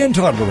Baby and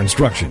Toddler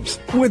Instructions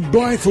with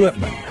Blythe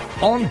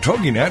Lipman on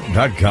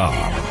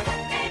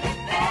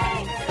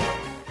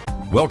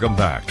TogiNet.com. Welcome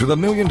back to the $1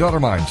 Million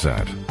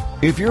Mindset.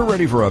 If you're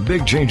ready for a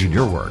big change in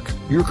your work,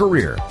 your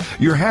career,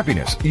 your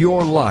happiness,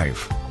 your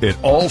life, it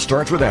all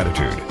starts with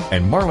attitude,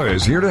 and Marla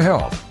is here to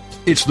help.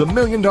 It's the $1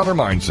 Million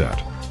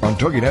Mindset on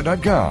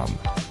TogiNet.com.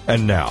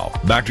 And now,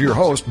 back to your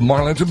host,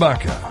 Marla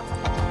Tabaka.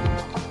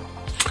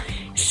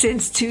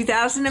 Since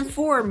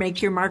 2004,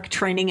 Make Your Mark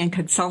Training and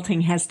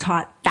Consulting has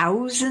taught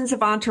thousands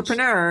of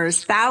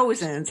entrepreneurs,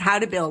 how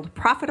to build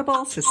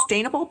profitable,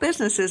 sustainable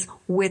businesses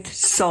with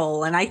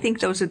soul. And I think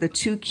those are the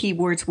two key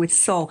words, with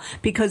soul,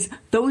 because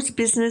those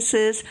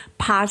businesses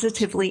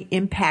positively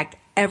impact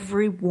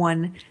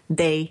everyone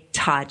they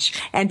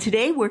touch. And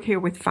today we're here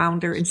with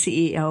founder and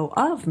CEO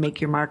of Make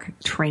Your Mark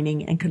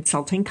Training and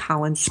Consulting,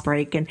 Colin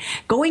Sprake. And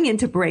going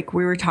into break,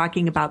 we were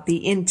talking about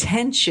the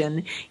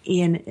intention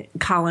in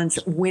Colin's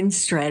win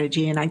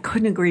strategy. And I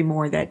couldn't agree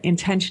more that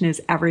intention is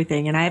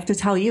everything. And I have to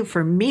tell you,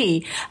 for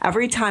me,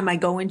 every time I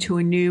go into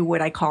a new,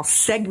 what I call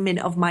segment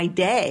of my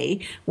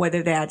day,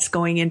 whether that's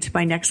going into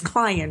my next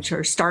client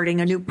or starting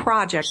a new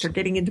project or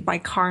getting into my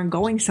car and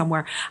going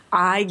somewhere,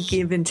 I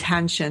give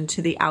intention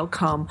to the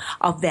outcome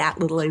of that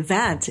little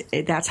event.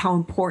 That's how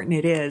important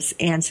it is.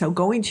 And so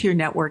going to your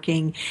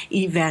networking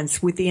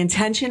events with the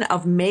intention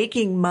of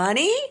making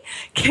money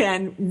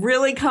can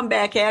really come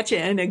back at you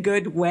in a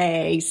good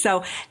way.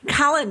 So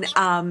Colin,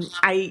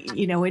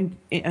 in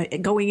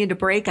going into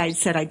break, I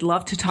said I'd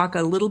love to talk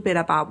a little bit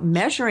about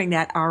measuring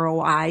that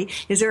ROI.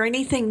 Is there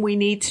anything we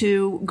need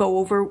to go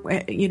over,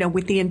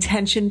 with the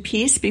intention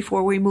piece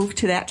before we move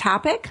to that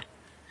topic?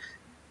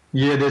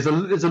 Yeah, there's a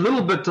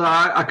little bit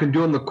I can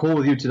do on the call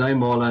with you today,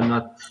 Marla, and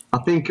I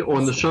think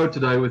on the show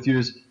today with you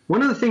is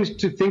one of the things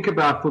to think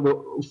about for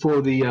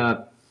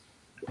the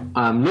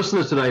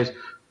listeners today is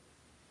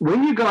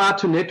when you go out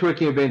to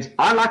networking events.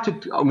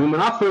 When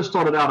I first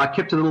started out, I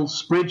kept a little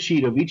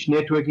spreadsheet of each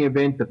networking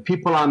event, the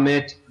people I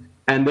met,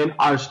 and then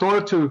I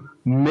started to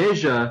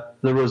measure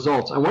the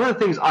results. And one of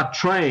the things I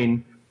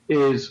train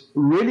is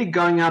really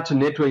going out to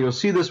network. You'll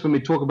see this when we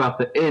talk about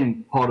the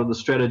N part of the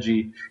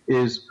strategy,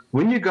 is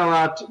when you go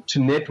out to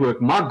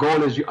network, my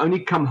goal is you only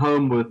come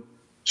home with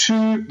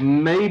 2,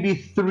 maybe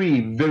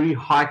 3 very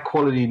high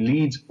quality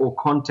leads or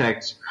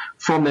contacts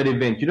from that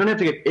event. You don't have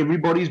to get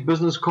everybody's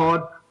business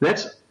card.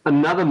 That's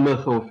another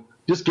myth of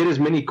just get as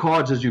many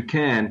cards as you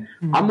can.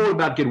 Mm-hmm. I'm more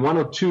about get 1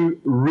 or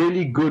 2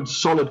 really good,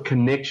 solid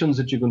connections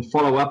that you can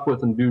follow up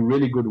with and do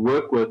really good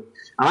work with.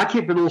 And I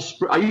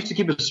used to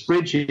keep a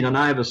spreadsheet, and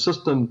I have a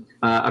system,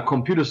 a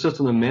computer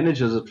system that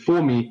manages it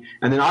for me.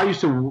 And then I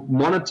used to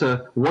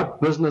monitor what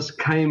business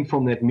came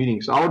from that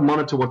meeting. So I would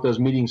monitor what those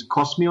meetings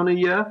cost me on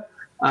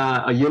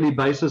a yearly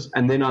basis.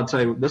 And then I'd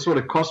say, this is what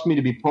it cost me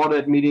to be part of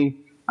that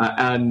meeting.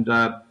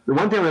 The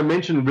one thing I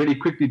mentioned really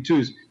quickly too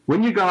is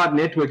when you go out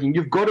networking,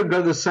 you've got to go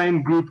to the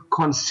same group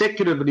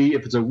consecutively,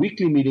 if it's a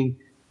weekly meeting,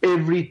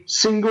 every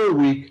single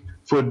week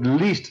for at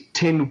least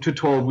 10 to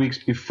 12 weeks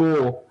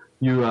before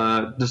you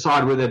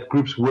decide whether that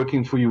group's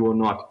working for you or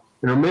not.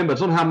 And remember,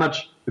 it's not how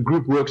much the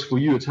group works for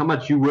you, it's how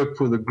much you work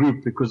for the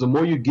group, because the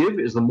more you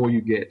give is the more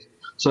you get.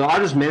 So I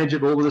just manage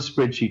it all with a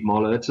spreadsheet,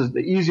 Marla. That's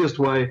the easiest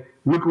way.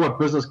 Look at what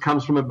business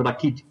comes from it, but I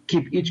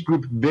keep each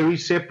group very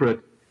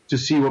separate to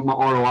see what my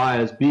ROI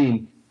has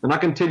been. And I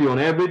can tell you on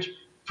average,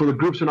 for the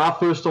groups when I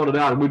first started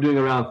out, we were doing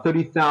around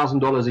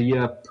 $30,000 a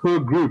year per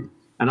group,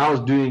 and I was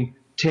doing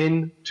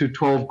 10 to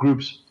 12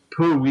 groups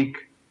per week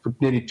for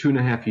nearly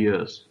 2.5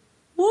 years.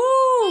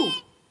 Woo!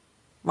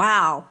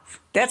 Wow,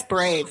 that's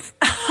brave.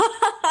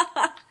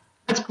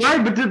 That's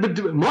great, but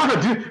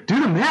Marla,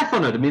 do the math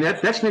on it. I mean,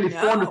 that's nearly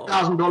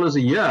 $400,000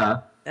 a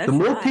year. The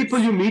more people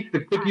you meet, the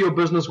quicker your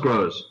business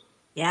grows.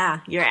 Yeah,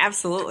 you're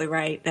absolutely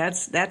right.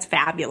 That's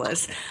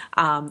fabulous.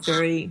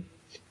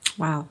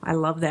 Wow, I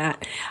love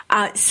that.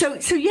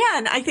 So yeah,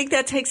 and I think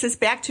that takes us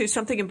back to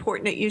something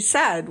important that you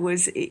said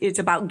was it's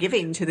about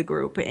giving to the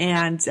group,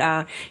 and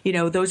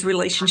those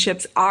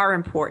relationships are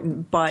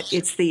important, but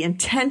it's the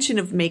intention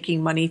of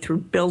making money through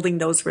building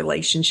those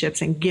relationships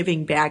and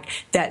giving back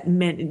that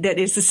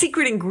is the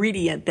secret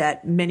ingredient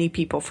that many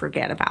people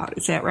forget about.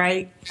 Is that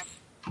right?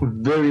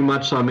 Very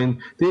much so. I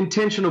mean, the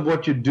intention of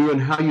what you do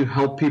and how you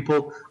help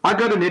people. I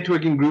go to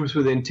networking groups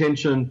with the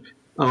intention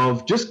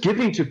of just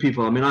giving to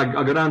people. I mean,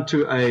 I go down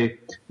to a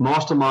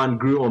mastermind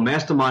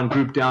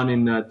group down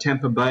in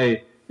Tampa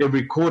Bay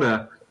every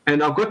quarter,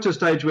 and I've got to a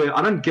stage where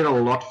I don't get a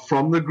lot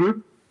from the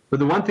group, but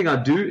the one thing I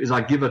do is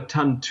I give a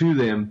ton to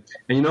them.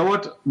 And you know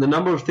what? The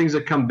number of things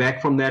that come back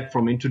from that,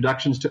 from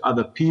introductions to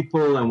other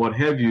people and what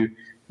have you,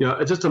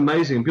 it's just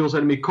amazing. And people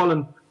say to me,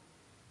 Colin,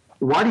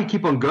 why do you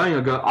keep on going?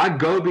 I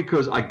go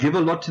because I give a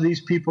lot to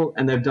these people,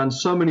 and they've done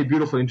so many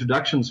beautiful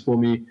introductions for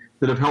me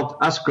that have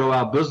helped us grow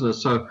our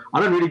business. So I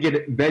don't really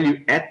get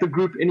value at the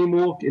group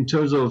anymore in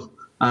terms of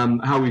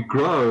how we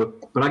grow,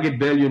 but I get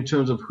value in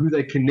terms of who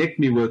they connect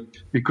me with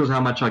because of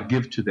how much I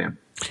give to them.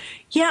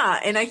 Yeah,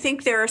 and I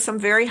think there are some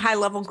very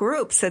high-level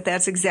groups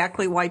that's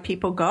exactly why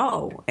people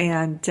go.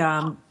 And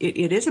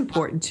it is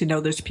important to know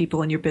there's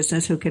people in your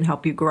business who can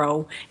help you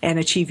grow and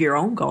achieve your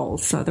own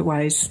goals.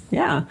 Otherwise,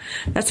 yeah,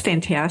 that's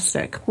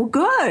fantastic. Well,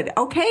 good.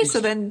 Okay, so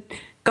then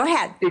go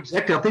ahead.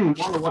 Exactly. I think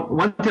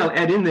one thing I'll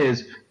add in there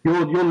is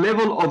your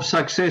level of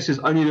success is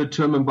only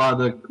determined by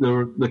the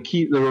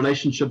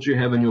relationships you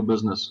have in your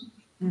business.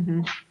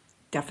 Mm-hmm.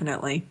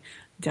 Definitely.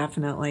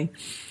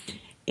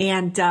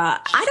 And I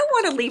don't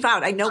want to leave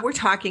out, I know we're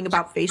talking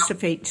about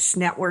face-to-face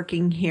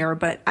networking here,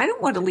 but I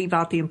don't want to leave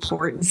out the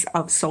importance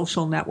of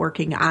social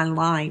networking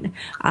online.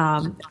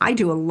 I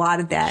do a lot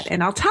of that.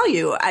 And I'll tell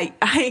you, I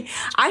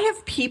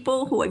have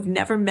people who I've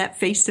never met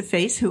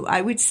face-to-face who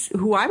I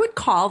would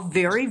call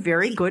very,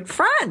 very good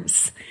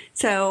friends.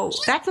 So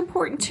that's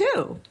important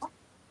too.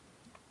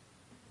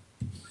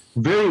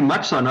 Very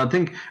much so. And I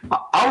think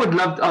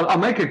I'll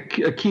make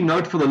a key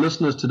note for the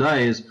listeners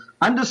today is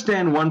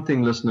understand one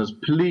thing, listeners,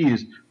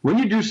 please. When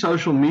you do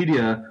social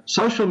media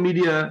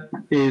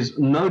is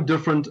no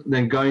different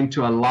than going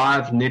to a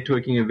live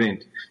networking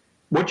event.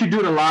 What you do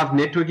at a live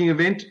networking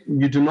event,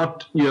 you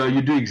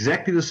do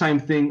exactly the same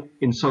thing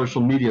in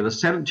social media.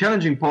 The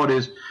challenging part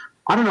is,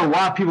 I don't know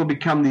why people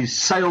become these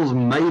sales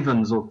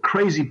mavens or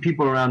crazy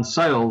people around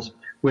sales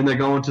when they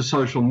go onto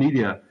social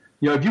media.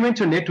 If you went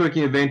to a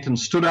networking event and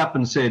stood up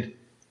and said,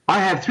 I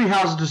have 3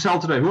 houses to sell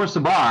today, who wants to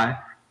buy?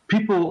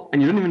 People,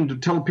 and you don't even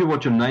tell people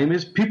what your name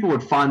is, people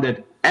would find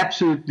that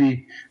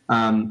absolutely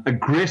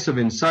aggressive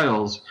in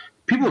sales.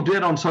 People do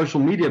that on social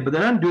media, but they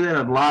don't do that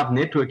at live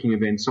networking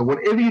events. So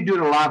whatever you do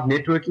at a live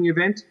networking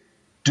event,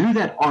 do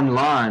that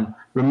online.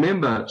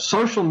 Remember,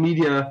 social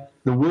media,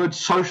 the word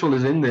social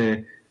is in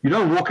there. You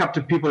don't walk up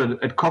to people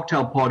at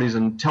cocktail parties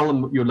and tell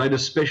them your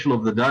latest special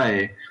of the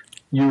day.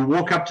 You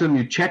walk up to them,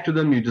 you chat to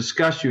them, you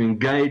discuss, you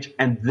engage,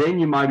 and then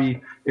you might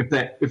be, if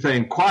they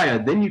inquire,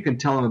 then you can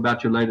tell them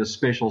about your latest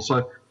special.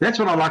 So that's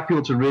what I like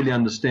people to really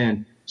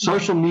understand.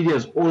 Social media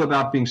is all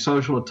about being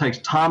social. It takes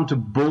time to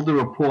build a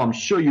rapport. I'm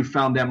sure you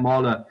found that,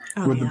 Marla,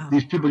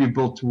 these people you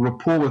built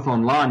rapport with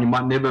online. You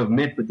might never have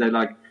met, but they're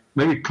like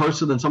maybe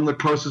closer than some of the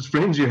closest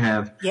friends you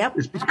have. Yep.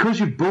 It's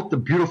because you built the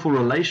beautiful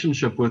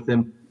relationship with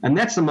them, and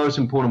that's the most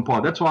important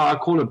part. That's why I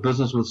call it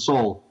business with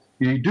soul.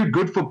 You do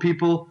good for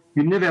people.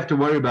 You never have to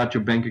worry about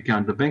your bank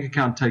account. The bank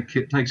account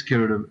takes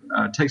care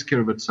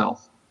of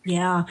itself.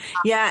 Yeah,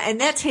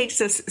 and that takes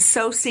us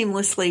so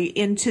seamlessly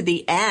into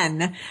the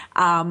N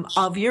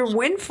of your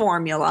win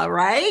formula,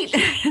 right?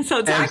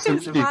 So talk to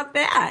us about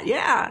that.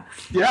 Yeah.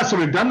 Yeah. So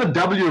we've done the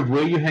W of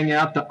where you hang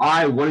out. The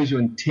I, what is your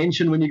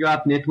intention when you go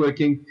out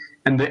networking,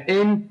 and the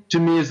N to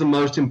me is the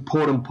most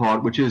important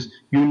part, which is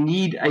you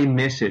need a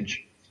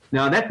message.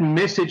 Now that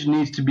message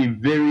needs to be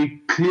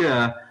very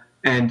clear.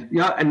 And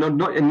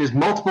there's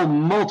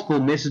multiple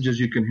messages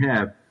you can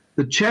have.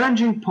 The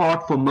challenging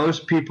part for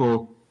most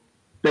people,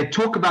 they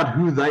talk about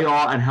who they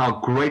are and how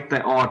great they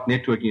are at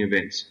networking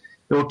events.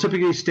 They will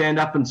typically stand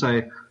up and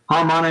say,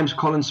 hi, my name's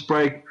Colin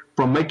Sprake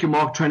from Make Your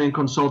Mark Training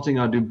Consulting.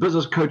 I do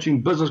business coaching,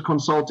 business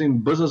consulting,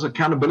 business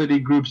accountability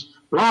groups,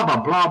 blah,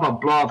 blah, blah, blah,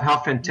 blah, of how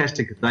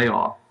fantastic they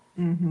are.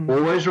 Mm-hmm.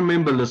 Always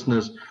remember,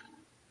 listeners,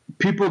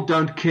 people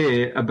don't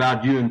care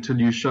about you until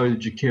you show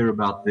that you care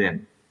about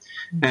them.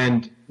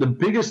 And the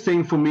biggest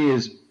thing for me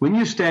is when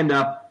you stand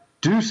up,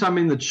 do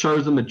something that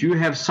shows them that you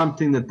have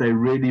something that they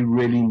really,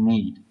 really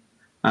need.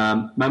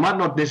 They might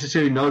not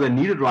necessarily know they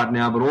need it right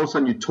now, but all of a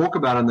sudden you talk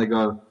about it and they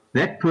go,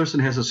 that person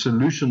has a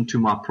solution to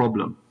my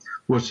problem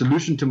or a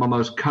solution to my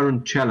most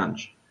current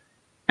challenge.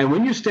 And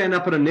when you stand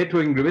up at a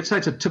networking group, let's say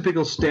it's a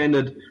typical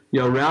standard,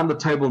 around the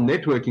table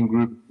networking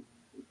group,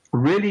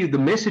 really the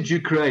message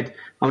you create.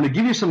 I want to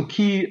give you some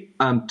key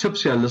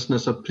tips here,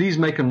 listeners, so please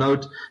make a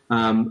note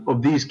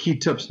of these key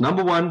tips.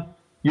 Number 1,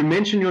 you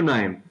mention your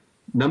name.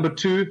 Number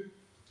 2,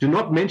 do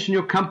not mention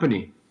your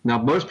company. Now,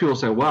 most people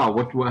say, wow,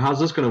 how's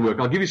this going to work?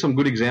 I'll give you some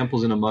good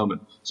examples in a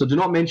moment. So do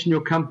not mention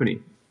your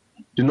company.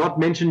 Do not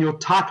mention your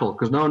title,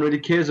 because no one really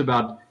cares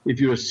about if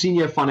you're a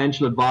senior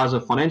financial advisor.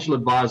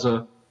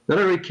 They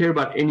don't really care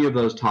about any of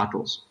those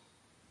titles.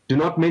 Do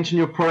not mention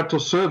your product or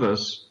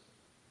service.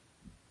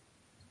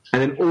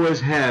 And then always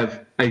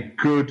have a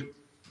good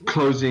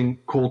closing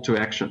call to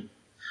action.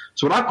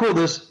 So what I call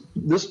this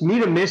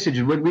need a message,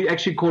 when we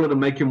actually call it a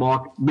Make Your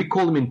Mark, we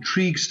call them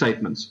intrigue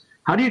statements.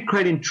 How do you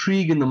create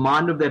intrigue in the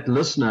mind of that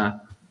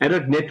listener at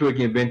a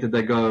networking event that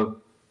they go,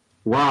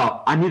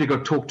 wow, I need to go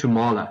talk to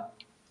Marla.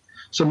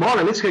 So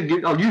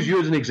Marla, I'll use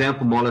you as an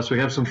example, Marla, so we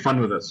have some fun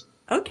with this.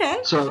 Okay.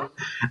 So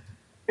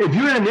if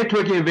you're at a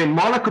networking event,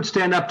 Marla could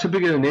stand up,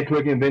 typically at a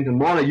networking event, and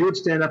Marla, you would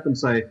stand up and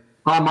say,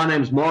 hi, my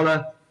name's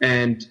Marla,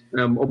 and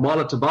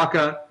Marla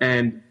Tabaka,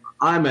 and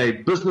I'm a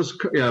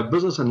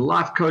business and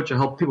life coach. I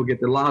help people get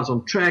their lives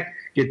on track,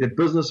 get their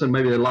business and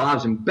maybe their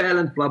lives in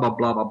balance, blah, blah,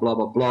 blah, blah, blah,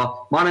 blah,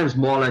 blah. My name's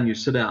Marla, and you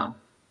sit down.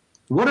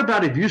 What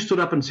about if you stood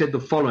up and said the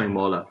following,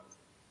 Marla?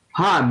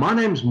 Hi, my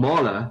name's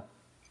Marla,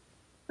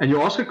 and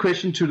you ask a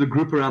question to the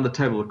group around the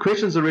table. The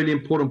question's a really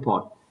important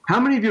part. how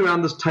many of you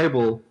around this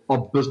table are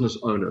business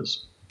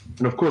owners?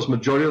 And of course,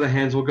 majority of the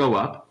hands will go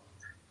up.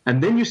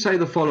 And then you say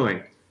the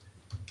following.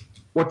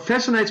 What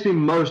fascinates me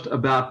most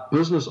about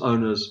business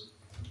owners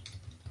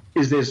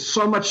is there's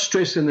so much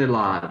stress in their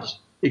lives,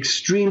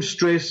 extreme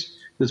stress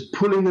that's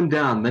pulling them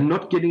down. They're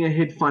not getting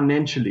ahead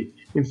financially.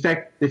 In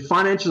fact, their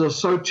finances are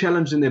so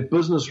challenged in their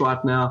business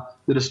right now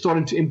that it's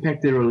starting to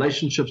impact their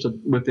relationships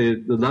with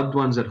the loved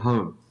ones at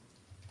home.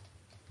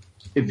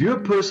 If you're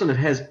a person that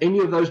has any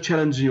of those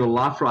challenges in your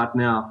life right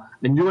now,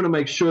 and you want to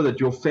make sure that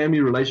your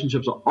family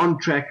relationships are on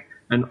track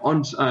and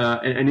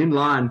in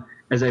line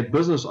as a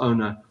business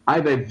owner, I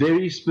have a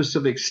very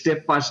specific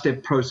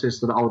step-by-step process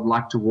that I would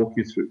like to walk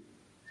you through.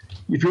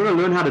 If you want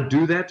to learn how to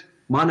do that,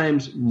 my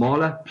name's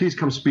Marla. Please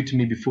come speak to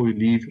me before you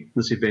leave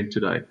this event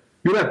today.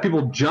 You'll have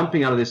people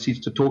jumping out of their seats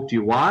to talk to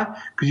you. Why?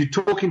 Because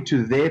you're talking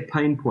to their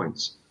pain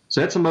points.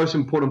 So that's the most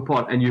important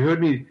part. And you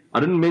heard me, I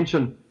didn't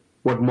mention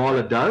what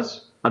Marla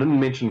does. I didn't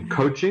mention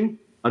coaching.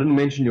 I didn't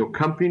mention your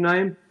company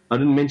name. I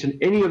didn't mention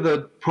any of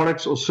the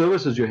products or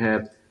services you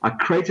have. I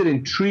created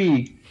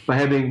intrigue by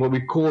having what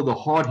we call the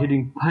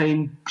hard-hitting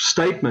pain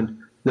statement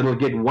that will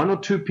get one or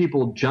two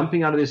people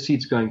jumping out of their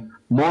seats going,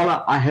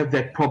 Marla, I have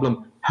that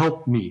problem.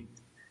 Help me.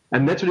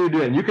 And that's what you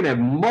do. And you can have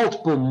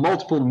multiple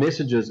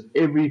messages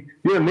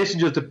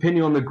messages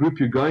depending on the group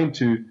you're going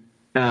to.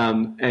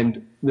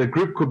 And the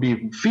group could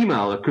be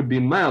female, it could be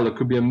male, it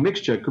could be a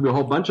mixture, it could be a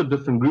whole bunch of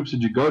different groups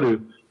that you go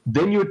to.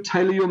 Then you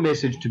tailor your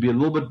message to be a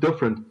little bit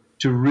different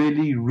to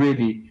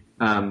really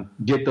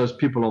get those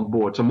people on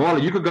board. So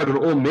Marla, you could go to an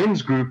all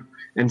men's group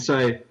and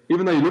say,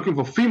 even though you're looking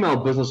for female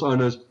business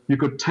owners, you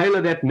could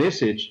tailor that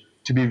message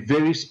to be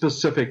very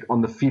specific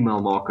on the female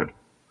market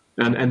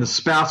and the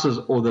spouses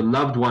or the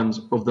loved ones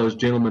of those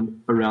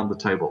gentlemen around the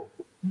table.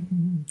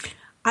 Mm-hmm.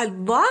 I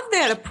love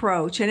that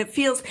approach, and it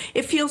feels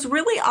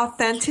really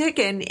authentic,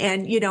 and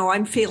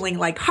I'm feeling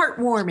like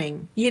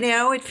heartwarming.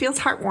 It feels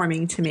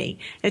heartwarming to me.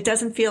 It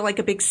doesn't feel like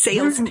a big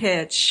sales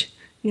pitch.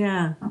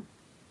 Yeah.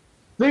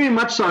 Very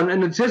much so,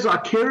 and it says I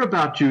care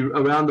about you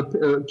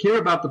care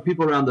about the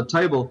people around the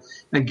table.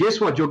 And guess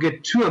what? You'll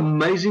get 2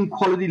 amazing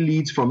quality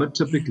leads from it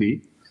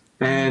typically.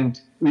 And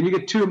when you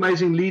get 2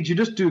 amazing leads, you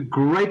just do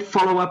great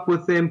follow up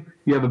with them.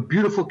 You have a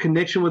beautiful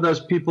connection with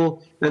those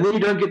people, and then you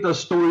don't get those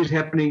stories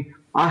happening.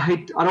 I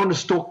don't want to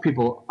stalk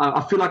people.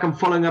 I feel like I'm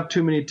following up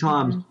too many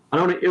times. I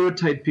don't want to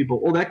irritate people,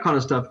 all that kind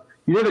of stuff.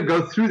 You never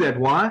go through that.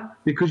 Why?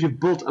 Because you've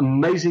built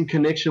amazing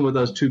connection with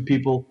those 2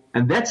 people,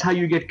 and that's how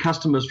you get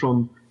customers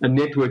from a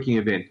networking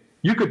event.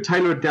 You could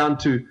tailor it down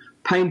to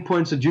pain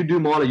points that you do,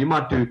 Marla. You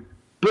might do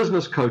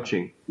business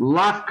coaching,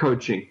 life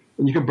coaching,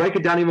 and you can break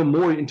it down even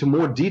more into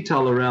more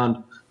detail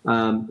around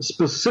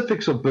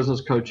specifics of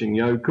business coaching.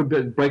 You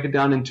could break it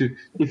down into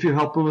if you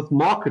help them with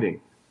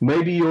marketing,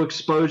 maybe your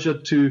exposure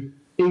to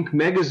Inc.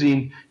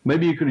 magazine,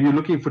 maybe you're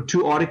looking for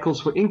 2 articles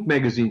for Inc.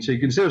 magazine. So you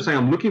can, instead of saying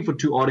I'm looking for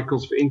 2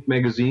 articles for Inc.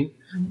 magazine,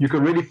 you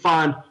can really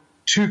find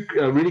 2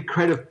 really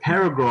creative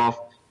paragraph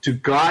to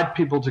guide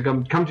people to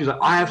come to you. Say,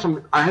 I have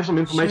some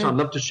information I'd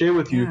love to share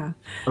with you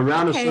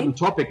around a certain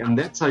topic, and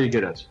that's how you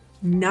get it.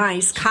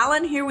 Nice.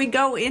 Colin, here we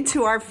go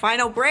into our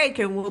final break,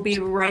 and we'll be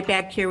right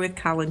back here with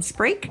Colin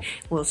Sprake.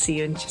 We'll see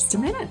you in just a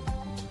minute.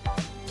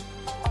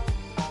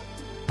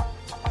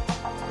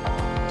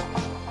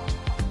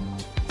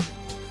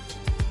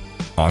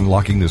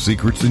 Unlocking the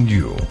secrets in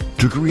you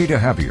to create a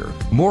happier,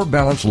 more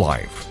balanced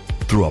life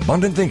through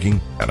abundant thinking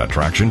and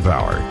attraction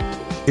power.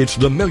 It's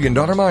the $1 Million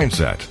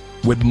Mindset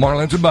with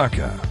Marla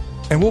Tabaka.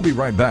 And we'll be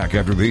right back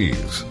after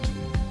these.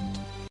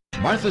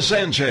 Martha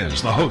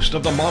Sanchez, the host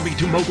of the Mommy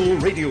to Mogul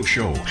radio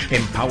show,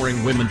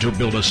 empowering women to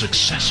build a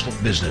successful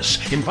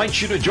business,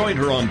 invites you to join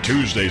her on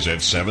Tuesdays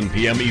at 7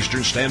 p.m.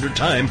 Eastern Standard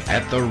Time.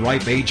 At the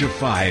ripe age of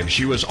 5,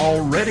 she was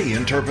already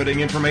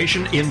interpreting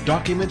information in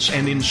documents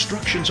and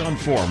instructions on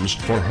forms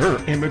for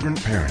her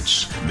immigrant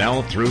parents.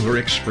 Now, through her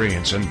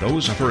experience and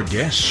those of her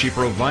guests, she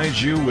provides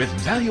you with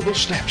valuable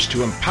steps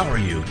to empower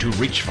you to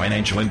reach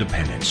financial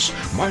independence.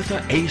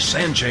 Martha A.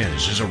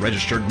 Sanchez is a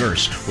registered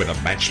nurse with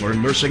a Bachelor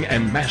in Nursing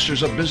and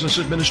Master's of Business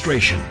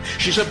Administration.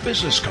 She's a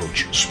business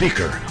coach,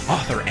 speaker,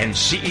 author, and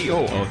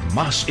CEO of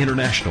Moss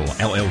International,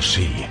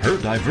 LLC. Her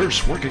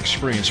diverse work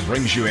experience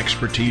brings you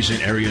expertise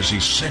in areas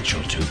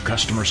essential to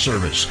customer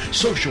service,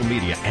 social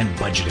media, and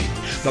budgeting.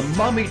 The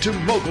Mommy to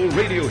Mogul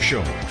radio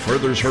show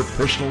furthers her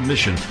personal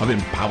mission of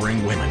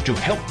empowering women to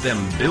help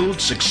them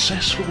build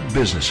successful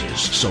businesses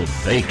so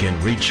they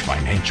can reach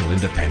financial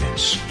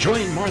independence.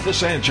 Join Martha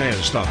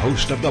Sanchez, the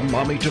host of the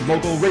Mommy to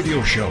Mogul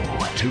radio show,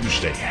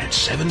 Tuesday at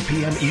 7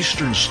 p.m.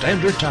 Eastern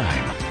Standard Time.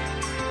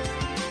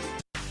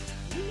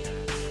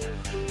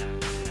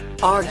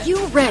 Are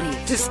you ready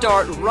to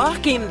start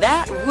rocking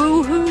that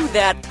woohoo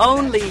that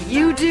only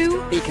you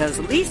do? Because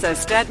Lisa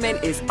Stedman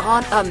is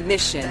on a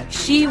mission.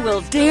 She will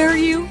dare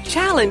you,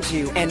 challenge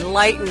you,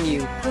 enlighten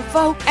you,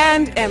 provoke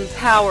and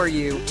empower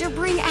you to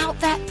bring out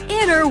that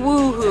inner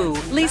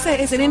woohoo.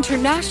 Lisa is an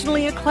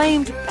internationally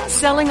acclaimed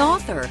best-selling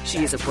author.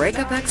 She is a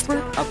breakup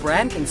expert, a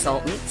brand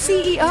consultant,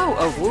 CEO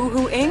of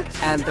Woohoo Inc.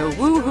 and the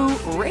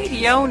Woohoo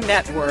Radio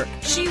Network.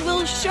 She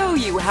will show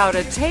you how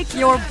to take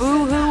your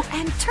boohoo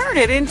and turn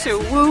it into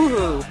woohoo.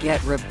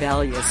 Get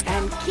rebellious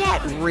and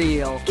get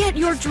real. Get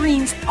your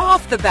dreams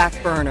off the back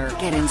burner.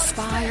 Get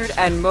inspired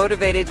and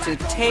motivated to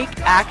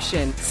take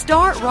action.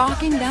 Start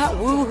rocking that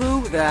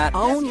woohoo that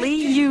only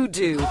you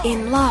do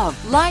in love,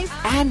 life,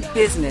 and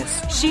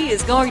business. She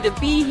is going to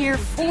be here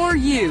for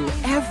you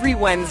every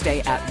Wednesday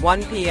at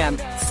 1 p.m.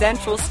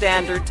 Central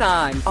Standard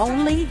Time,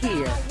 only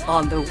here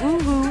on the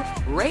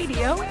Woohoo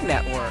Radio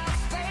Network.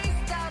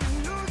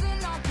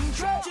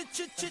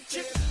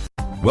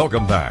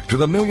 Welcome back to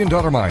the $1 Million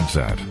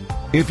Mindset.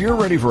 If you're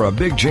ready for a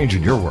big change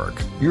in your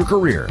work, your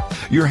career,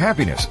 your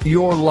happiness,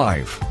 your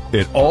life,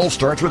 it all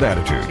starts with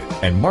attitude,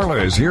 and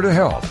Marla is here to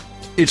help.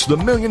 It's the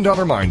 $1 Million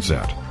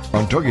Mindset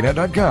on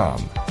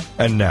TogiNet.com.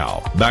 And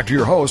now, back to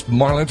your host,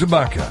 Marla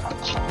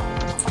Tabaka.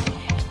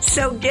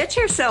 So get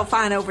yourself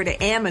on over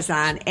to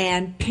Amazon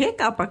and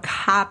pick up a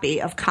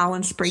copy of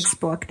Colin Sprake's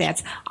book.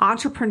 That's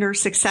Entrepreneur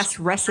Success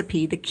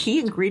Recipe, the key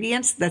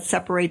ingredients that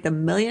separate the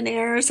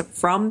millionaires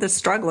from the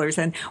strugglers.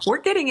 And we're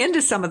getting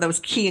into some of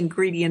those key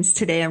ingredients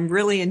today. I'm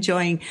really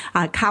enjoying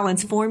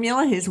Colin's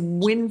formula, his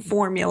win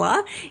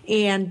formula.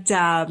 And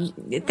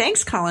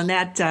thanks, Colin.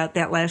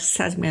 That last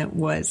segment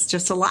was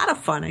just a lot of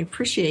fun. I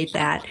appreciate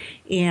that.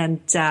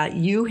 And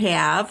you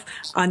have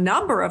a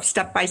number of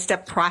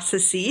step-by-step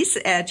processes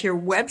at your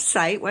website.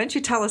 Why don't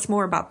you tell us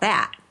more about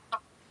that?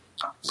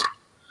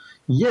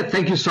 Yeah,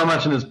 thank you so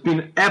much. And it's been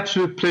an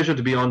absolute pleasure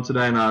to be on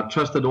today. And I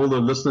trust that all the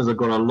listeners have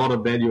got a lot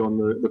of value on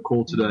the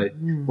call today,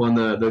 on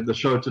the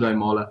show today,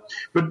 Marla.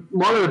 But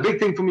Marla, the big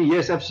thing for me,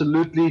 yes,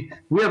 absolutely.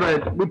 We're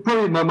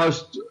probably my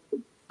most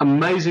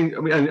amazing,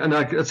 and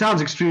it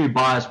sounds extremely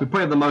biased, we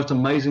probably have the most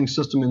amazing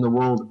system in the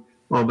world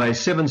of a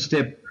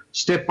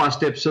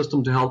step-by-step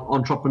system to help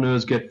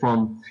entrepreneurs get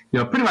from,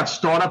 pretty much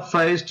startup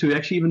phase to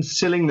actually even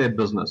selling their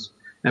business.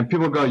 And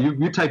people go,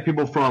 you take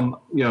people from,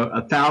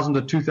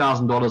 $1,000 to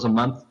 $2,000 a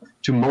month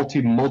to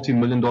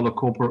multi-million-dollar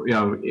corporate,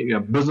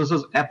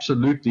 businesses.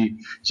 Absolutely.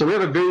 So we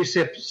have a very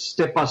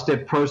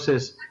step-by-step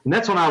process, and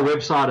that's on our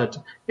website at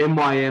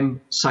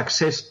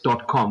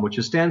mymsuccess.com, which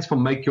stands for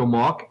Make Your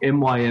Mark,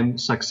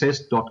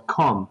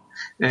 mymsuccess.com.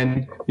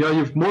 And,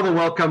 you're more than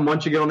welcome,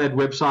 once you get on that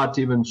website,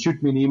 to even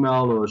shoot me an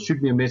email or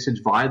shoot me a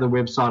message via the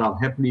website. I'll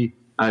happily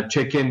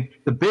check in.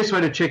 The best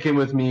way to check in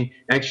with me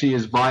actually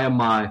is via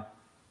my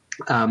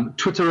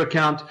Twitter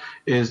account,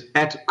 is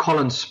at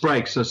Colin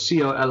Sprake, so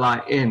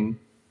ColinSprake,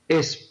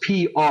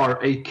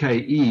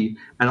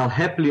 and I'll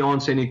happily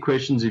answer any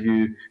questions if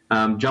you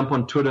jump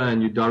on Twitter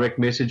and you direct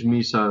message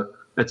me. So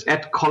it's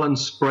at Colin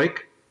Sprake,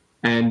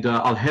 and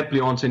I'll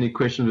happily answer any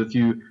questions with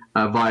you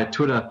via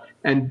Twitter.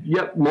 And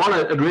yeah,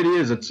 Marla, it really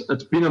is.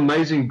 It's been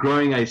amazing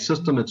growing a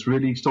system. It's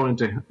really starting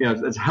to,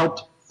 it's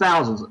helped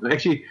thousands,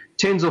 actually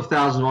tens of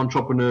thousands of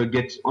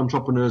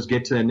entrepreneurs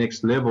get to their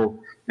next level.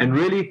 And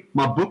really,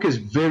 my book is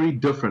very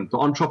different. The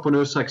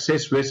Entrepreneur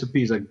Success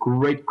Recipe is a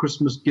great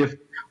Christmas gift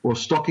or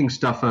stocking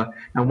stuffer.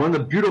 And one of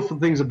the beautiful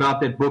things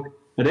about that book,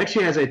 it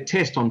actually has a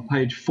test on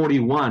page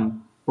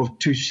 41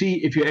 to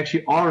see if you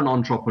actually are an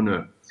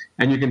entrepreneur.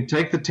 And you can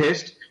take the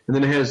test, and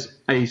then it has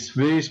a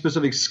very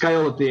specific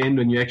scale at the end,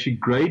 and you actually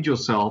grade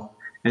yourself.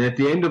 And at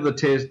the end of the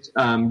test,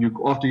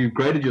 after you've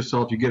graded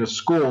yourself, you get a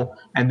score.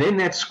 And then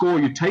that score,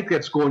 you take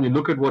that score and you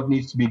look at what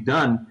needs to be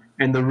done.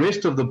 And the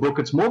rest of the book,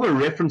 it's more of a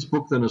reference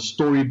book than a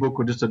story book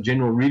or just a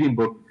general reading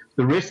book.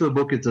 The rest of the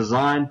book is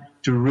designed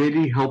to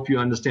really help you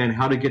understand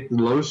how to get the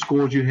low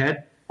scores you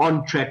had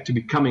on track to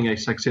becoming a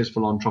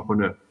successful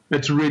entrepreneur.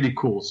 It's really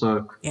cool.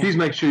 So Please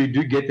make sure you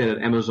do get that at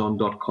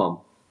Amazon.com.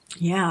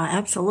 Yeah,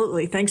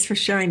 absolutely. Thanks for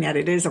sharing that.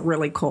 It is a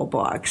really cool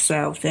book.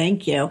 So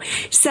thank you.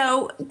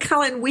 So,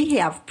 Colin, we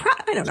have,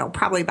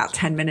 probably about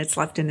 10 minutes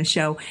left in the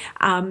show.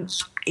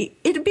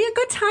 It'd be a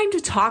good time to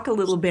talk a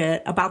little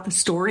bit about the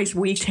stories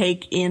we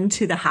take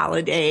into the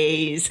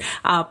holidays,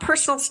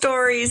 personal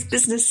stories,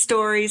 business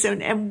stories,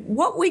 and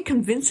what we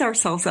convince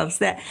ourselves of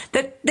that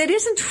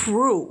isn't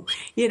true.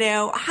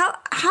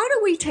 How do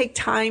we take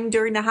time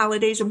during the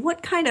holidays, and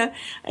what kind of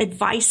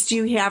advice do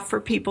you have for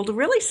people to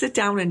really sit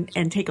down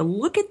and take a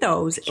look at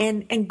those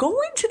and go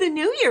into the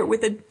new year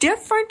with a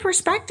different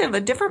perspective, a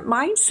different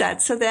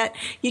mindset, so that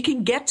you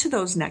can get to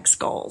those next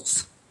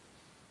goals?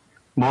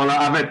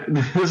 Marla,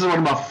 this is I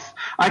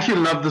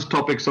actually love this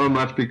topic so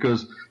much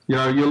because,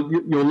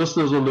 your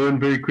listeners will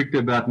learn very quickly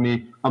about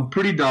me. I'm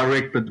pretty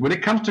direct, but when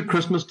it comes to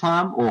Christmas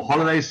time or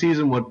holiday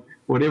season,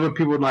 whatever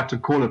people would like to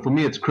call it, for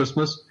me it's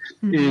Christmas,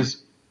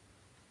 is,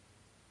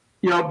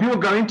 people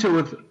go into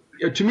it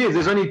with, to me,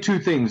 there's only two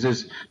things.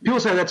 People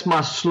say that's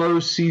my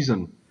slow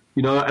season.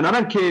 And I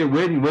don't care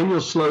when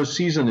your slow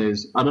season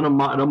is. I don't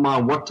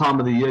mind what time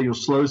of the year your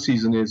slow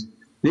season is.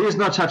 There is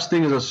no such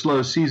thing as a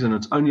slow season.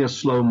 It's only a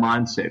slow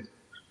mindset.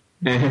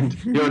 And,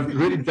 it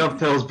really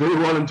dovetails very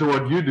well into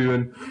what you do.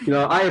 And,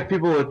 I have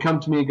people that come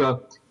to me and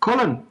go,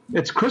 Colin,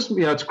 it's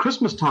Christmas, it's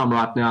Christmas time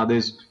right now.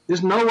 There's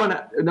no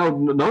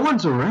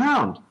one's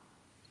around.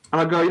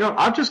 And I go,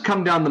 I've just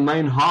come down the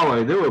main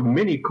highway. There were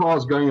many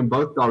cars going in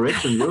both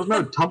directions. There was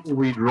no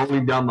tumbleweed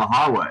rolling down the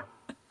highway.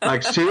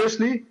 Like,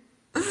 seriously?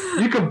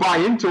 You can buy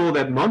into all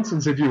that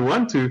nonsense if you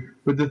want to,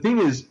 but the thing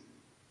is,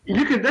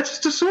 that's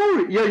just a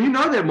story. Yeah, you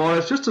know that, Marla.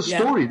 It's just a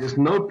story. There's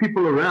no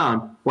people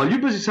around. While you're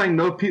busy saying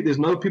there's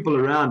no people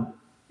around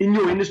in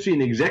your industry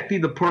and exactly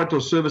the product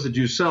or service that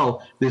you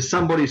sell, there's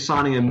somebody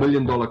signing $1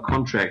 million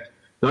contract.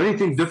 The only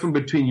thing different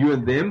between you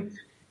and them,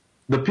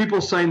 the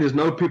people saying there's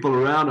no people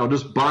around are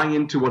just buying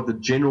into what the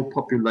general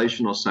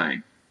population are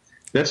saying.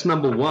 That's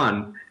number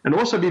one. And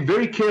also be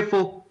very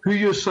careful who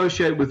you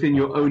associate with in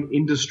your own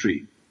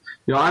industry.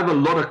 I have a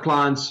lot of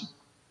clients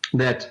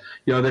that,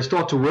 they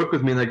start to work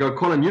with me and they go,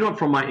 Colin, you're not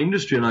from my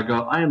industry. And I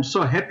go, I am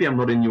so happy I'm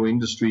not in your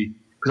industry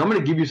because I'm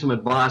going to give you some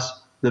advice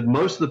that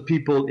most of the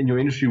people in your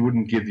industry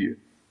wouldn't give you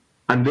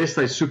unless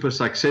they're super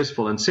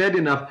successful. And sadly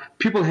enough,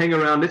 people hang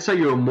around. Let's say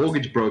you're a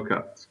mortgage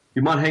broker.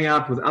 You might hang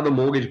out with other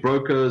mortgage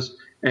brokers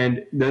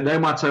and they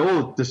might say,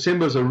 oh,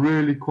 December is a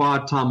really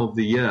quiet time of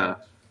the year.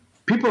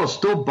 People are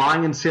still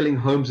buying and selling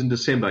homes in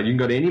December. You can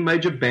go to any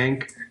major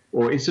bank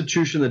or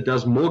institution that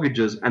does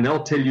mortgages, and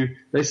they'll tell you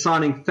they're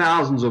signing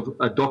thousands of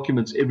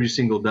documents every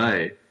single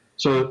day.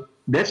 So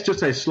that's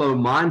just a slow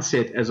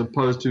mindset as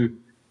opposed to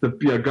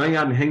going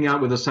out and hanging out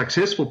with the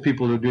successful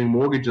people who are doing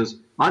mortgages.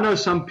 I know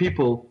some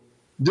people,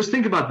 just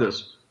think about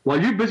this.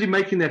 While you're busy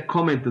making that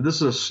comment that this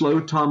is a slow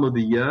time of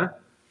the year,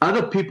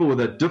 other people with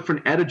a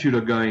different attitude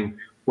are going,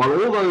 while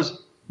all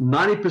those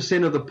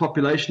 90% of the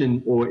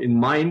population in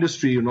my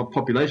industry, or not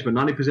population,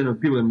 but 90% of the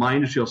people in my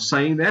industry are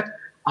saying that,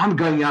 I'm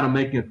going out and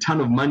making a ton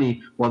of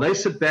money while they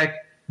sit back,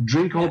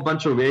 drink a whole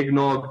bunch of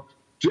eggnog,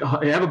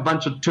 have a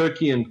bunch of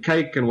turkey and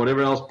cake and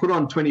whatever else, put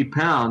on 20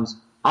 pounds.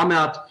 I'm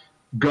out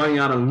going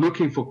out and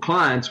looking for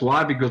clients.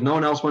 Why? Because no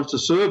one else wants to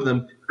serve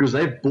them because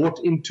they've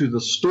bought into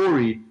the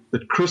story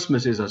that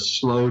Christmas is a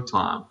slow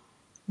time.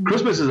 Mm-hmm.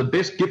 Christmas is the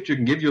best gift you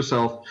can give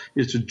yourself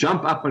is to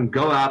jump up and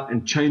go out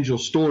and change your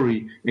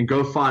story and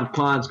go find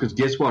clients because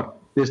guess what?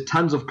 There's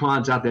tons of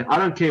clients out there. I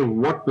don't care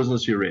what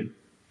business you're in.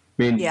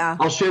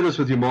 I'll share this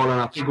with you, Marla,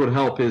 and I think what would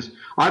help is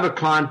I have a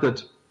client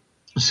that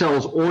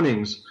sells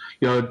awnings,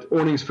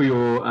 awnings for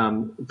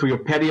your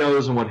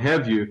patios and what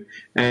have you.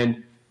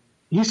 And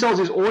he sells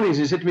his awnings.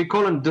 He said to me,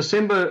 Colin,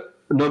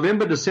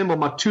 November, December,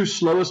 my two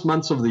slowest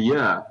months of the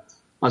year.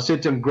 I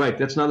said to him, great,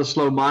 that's another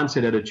slow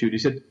mindset attitude. He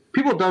said,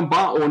 people don't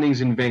buy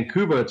awnings in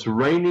Vancouver. It's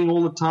raining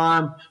all the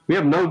time. We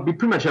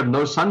pretty much have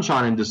no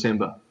sunshine in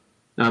December.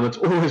 It's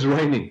always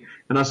raining.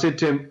 And I said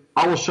to him,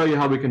 I will show you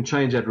how we can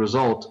change that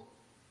result.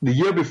 The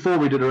year before,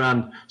 we did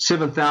around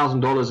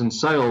 $7,000 in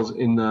sales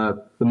in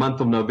the month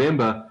of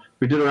November.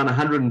 We did around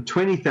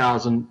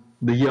 $120,000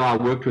 the year I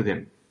worked with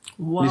him.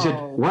 Whoa. He said,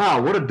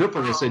 wow, what a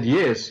difference. I said,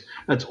 yes.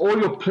 It's all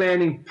your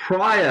planning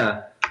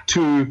prior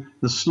to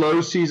the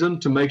slow season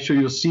to make sure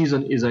your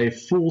season is a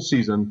full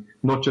season,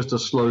 not just a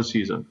slow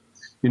season.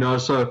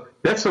 So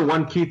that's the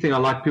one key thing I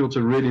like people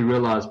to really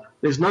realize.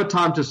 There's no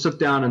time to sit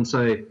down and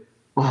say,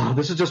 oh,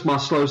 this is just my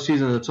slow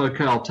season. It's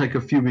okay. I'll take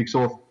a few weeks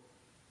off.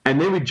 And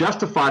then we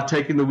justify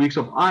taking the weeks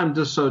off. I'm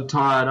just so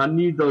tired. I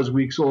need those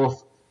weeks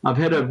off. I've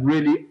had a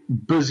really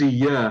busy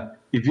year.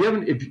 If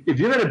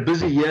you've had a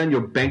busy year and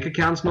your bank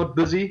account's not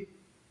busy,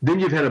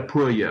 then you've had a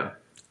poor year.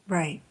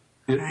 Right.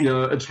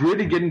 It's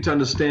really getting to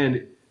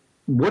understand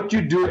what you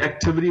do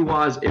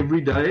activity-wise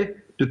every day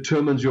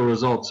determines your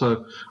results.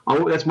 So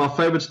that's my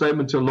favorite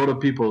statement to a lot of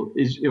people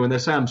is when they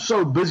say, I'm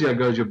so busy, I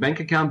go, is your bank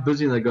account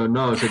busy? And they go,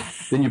 no. I said,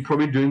 then you're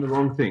probably doing the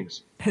wrong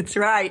things. That's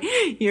right.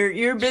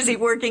 You're busy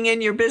working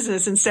in your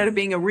business instead of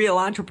being a real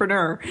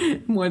entrepreneur,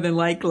 more than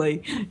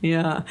likely.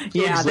 Yeah.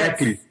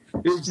 Exactly,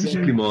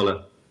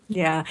 Marla.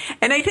 Yeah.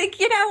 And I think,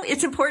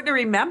 it's important to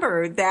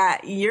remember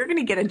that you're going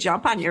to get a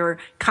jump on your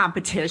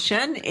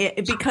competition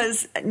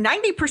because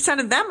 90%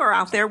 of them are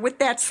out there with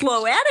that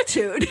slow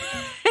attitude.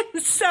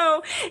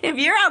 So if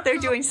you're out there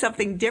doing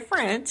something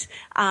different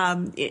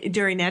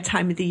during that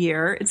time of the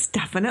year, it's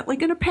definitely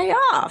going to pay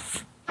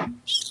off.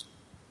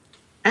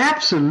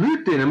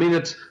 Absolutely. I mean,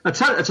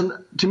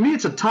 to me,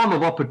 it's a time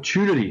of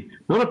opportunity,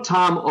 not a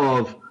time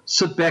of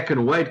sit back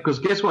and wait. Because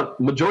guess what?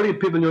 Majority of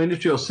people in your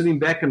industry are sitting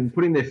back and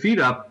putting their feet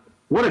up.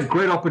 What a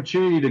great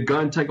opportunity to go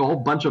and take a whole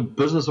bunch of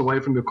business away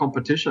from your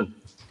competition.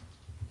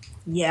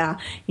 Yeah,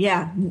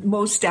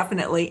 most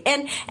definitely.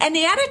 And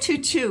the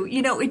attitude too,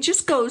 it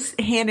just goes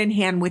hand in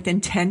hand with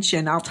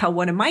intention. I'll tell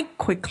one of my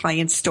quick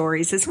client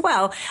stories as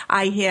well.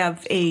 I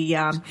have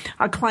a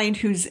client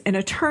who's an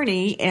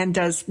attorney and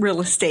does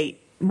real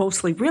estate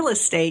mostly real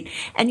estate.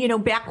 And,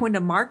 back when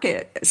the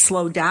market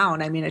slowed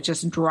down, it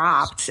just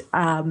dropped.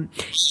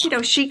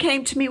 She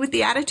came to me with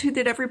the attitude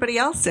that everybody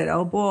else did.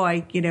 Oh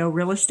boy,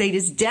 real estate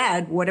is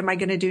dead. What am I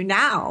going to do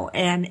now?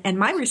 And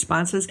my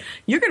response is,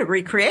 you're going to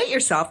recreate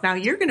yourself. Now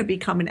you're going to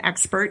become an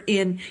expert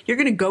you're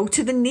going to go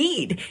to the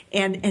need.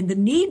 And the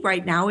need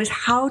right now is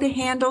how to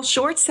handle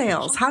short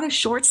sales, how to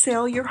short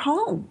sale your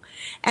home.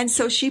 And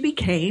so she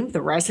became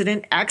the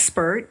resident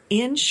expert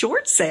in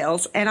short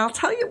sales. And I'll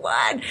tell you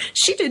what,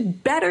 she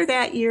did better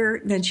that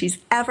year than she's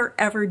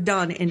ever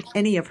done in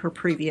any of her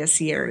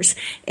previous years.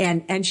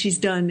 And she's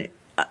done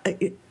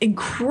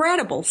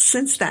incredible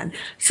since then.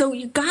 So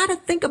you got to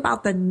think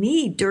about the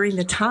need during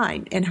the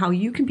time and how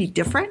you can be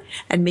different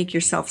and make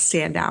yourself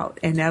stand out.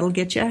 And that'll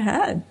get you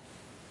ahead.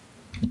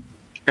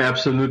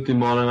 Absolutely,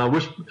 Marlon.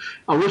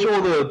 I wish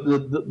all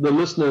the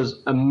listeners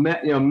a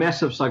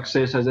massive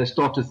success as they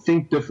start to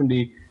think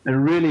differently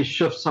and really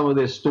shift some of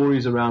their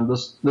stories around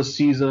this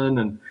season.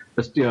 And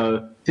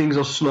things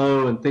are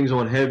slow and things are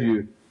what have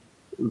you.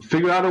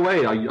 Figure out a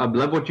way. I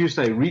love what you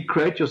say.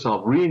 Recreate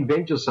yourself,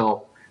 reinvent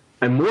yourself,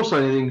 and more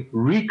so than anything,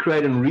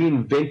 recreate and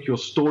reinvent your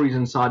stories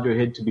inside your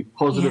head to be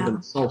positive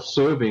and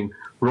self-serving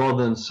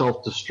rather than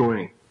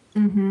self-destroying.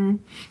 Mm-hmm.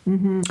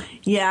 Mm-hmm.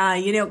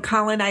 Yeah.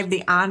 Colin, I have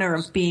the honor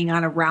of being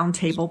on a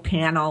roundtable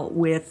panel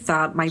with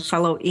my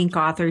fellow Inc.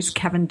 authors,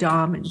 Kevin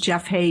Daum and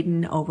Jeff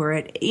Hayden over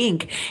at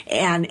Inc.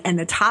 And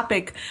the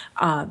topic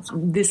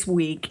this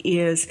week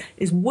is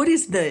what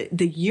is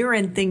the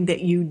year-end thing that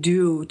you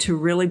do to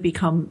really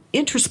become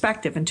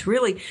introspective and to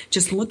really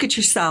just look at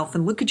yourself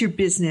and look at your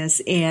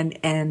business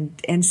and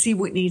see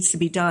what needs to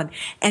be done.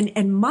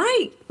 And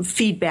my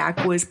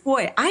feedback was,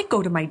 boy, I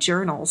go to my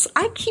journals.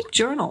 I keep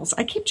journals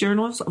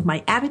of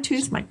my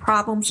attitudes, my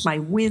problems, my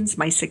wins,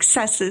 my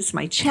successes,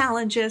 my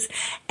challenges.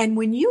 And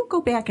when you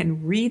go back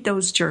and read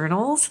those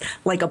journals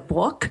like a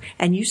book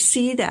and you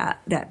see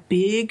that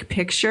big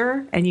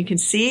picture and you can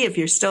see if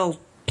you're still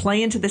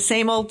playing to the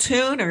same old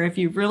tune or if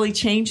you've really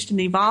changed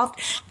and evolved,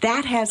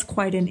 that has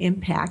quite an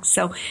impact.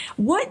 So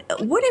what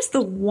is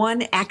the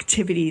one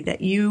activity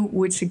that you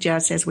would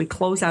suggest as we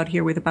close out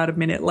here with about a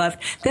minute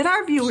left that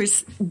our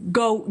viewers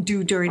go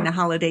do during the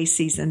holiday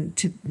season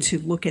to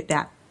look at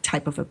that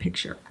type of a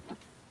picture?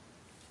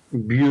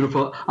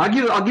 Beautiful. I'll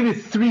give you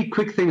 3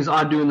 quick things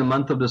I do in the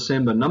month of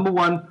December. Number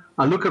 1,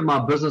 I look at my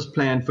business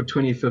plan for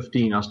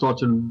 2015. I start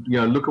to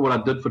look at what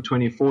I did for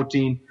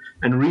 2014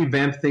 and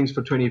revamp things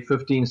for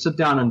 2015. Sit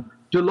down and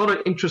do a lot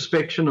of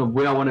introspection of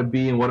where I want to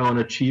be and what I want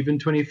to achieve in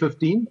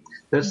 2015.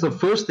 That's the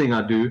first thing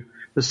I do.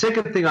 The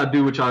second thing I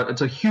do,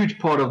 it's a huge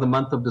part of the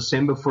month of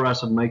December for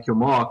us at Make Your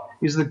Mark,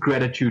 is the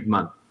gratitude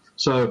month.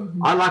 So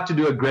I like to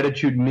do a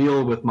gratitude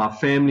meal with my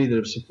family that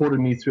have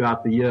supported me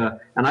throughout the year.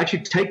 And I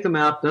actually take them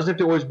out. It doesn't have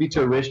to always be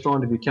to a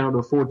restaurant. If you cannot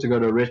afford to go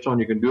to a restaurant,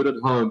 you can do it at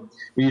home.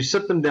 Where you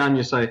sit them down and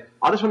you say,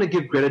 I just want to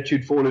give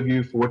gratitude for all of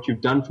you, for what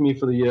you've done for me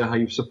for the year, how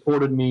you've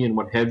supported me and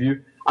what have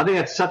you. I think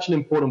that's such an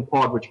important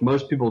part, which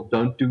most people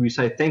don't do. We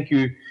say thank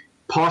you,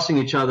 passing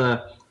each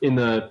other in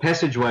the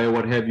passageway or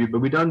what have you, but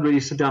we don't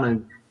really sit down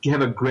and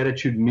have a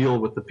gratitude meal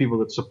with the people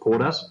that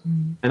support us.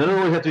 And it doesn't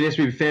always have to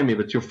be family,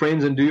 but your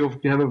friends, and you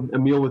have a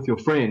meal with your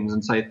friends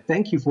and say,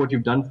 thank you for what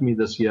you've done for me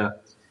this year.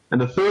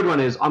 And the third one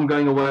is I'm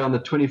going away on the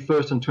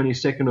 21st and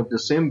 22nd of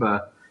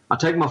December. I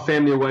take my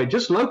family away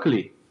just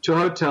locally to a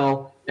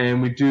hotel,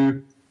 and we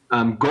do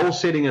goal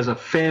setting as a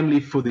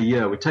family for the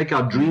year. We take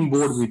our dream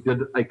board. We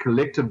did a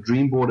collective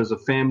dream board as a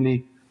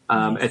family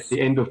at the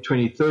end of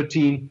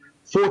 2013.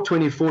 For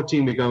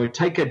 2014, we're going to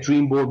take a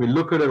dream board, we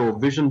look at it, or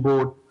vision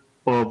board,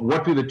 of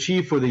what we've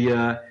achieved for the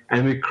year,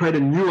 and we create a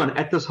new one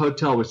at this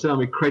hotel. We sit down,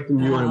 we create a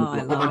new one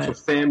with a whole bunch of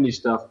family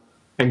stuff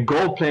and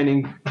goal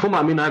planning. I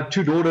have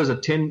 2 daughters, a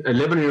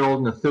 11-year-old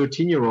and a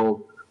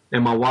 13-year-old,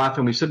 and my wife,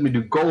 and we sit and we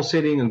do goal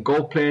setting and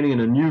goal planning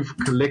and a new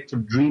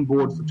collective dream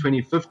board for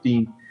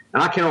 2015,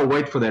 and I cannot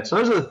wait for that. So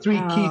those are the 3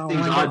 key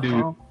things I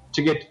do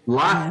to get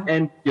life,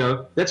 and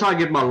that's how I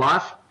get my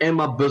life and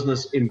my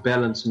business in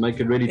balance and make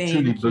it really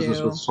truly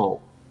business with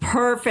soul.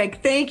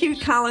 Perfect. Thank you,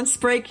 Colin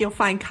Sprake. You'll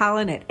find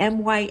Colin at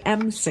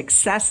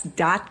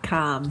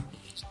mymsuccess.com.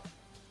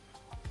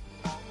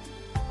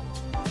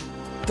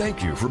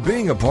 Thank you for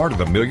being a part of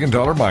the $1 Million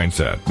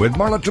Mindset with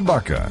Marla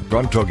Tabaka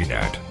on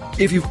TogiNet.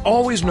 If you've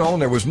always known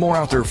there was more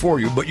out there for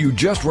you, but you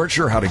just weren't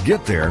sure how to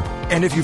get there, and if you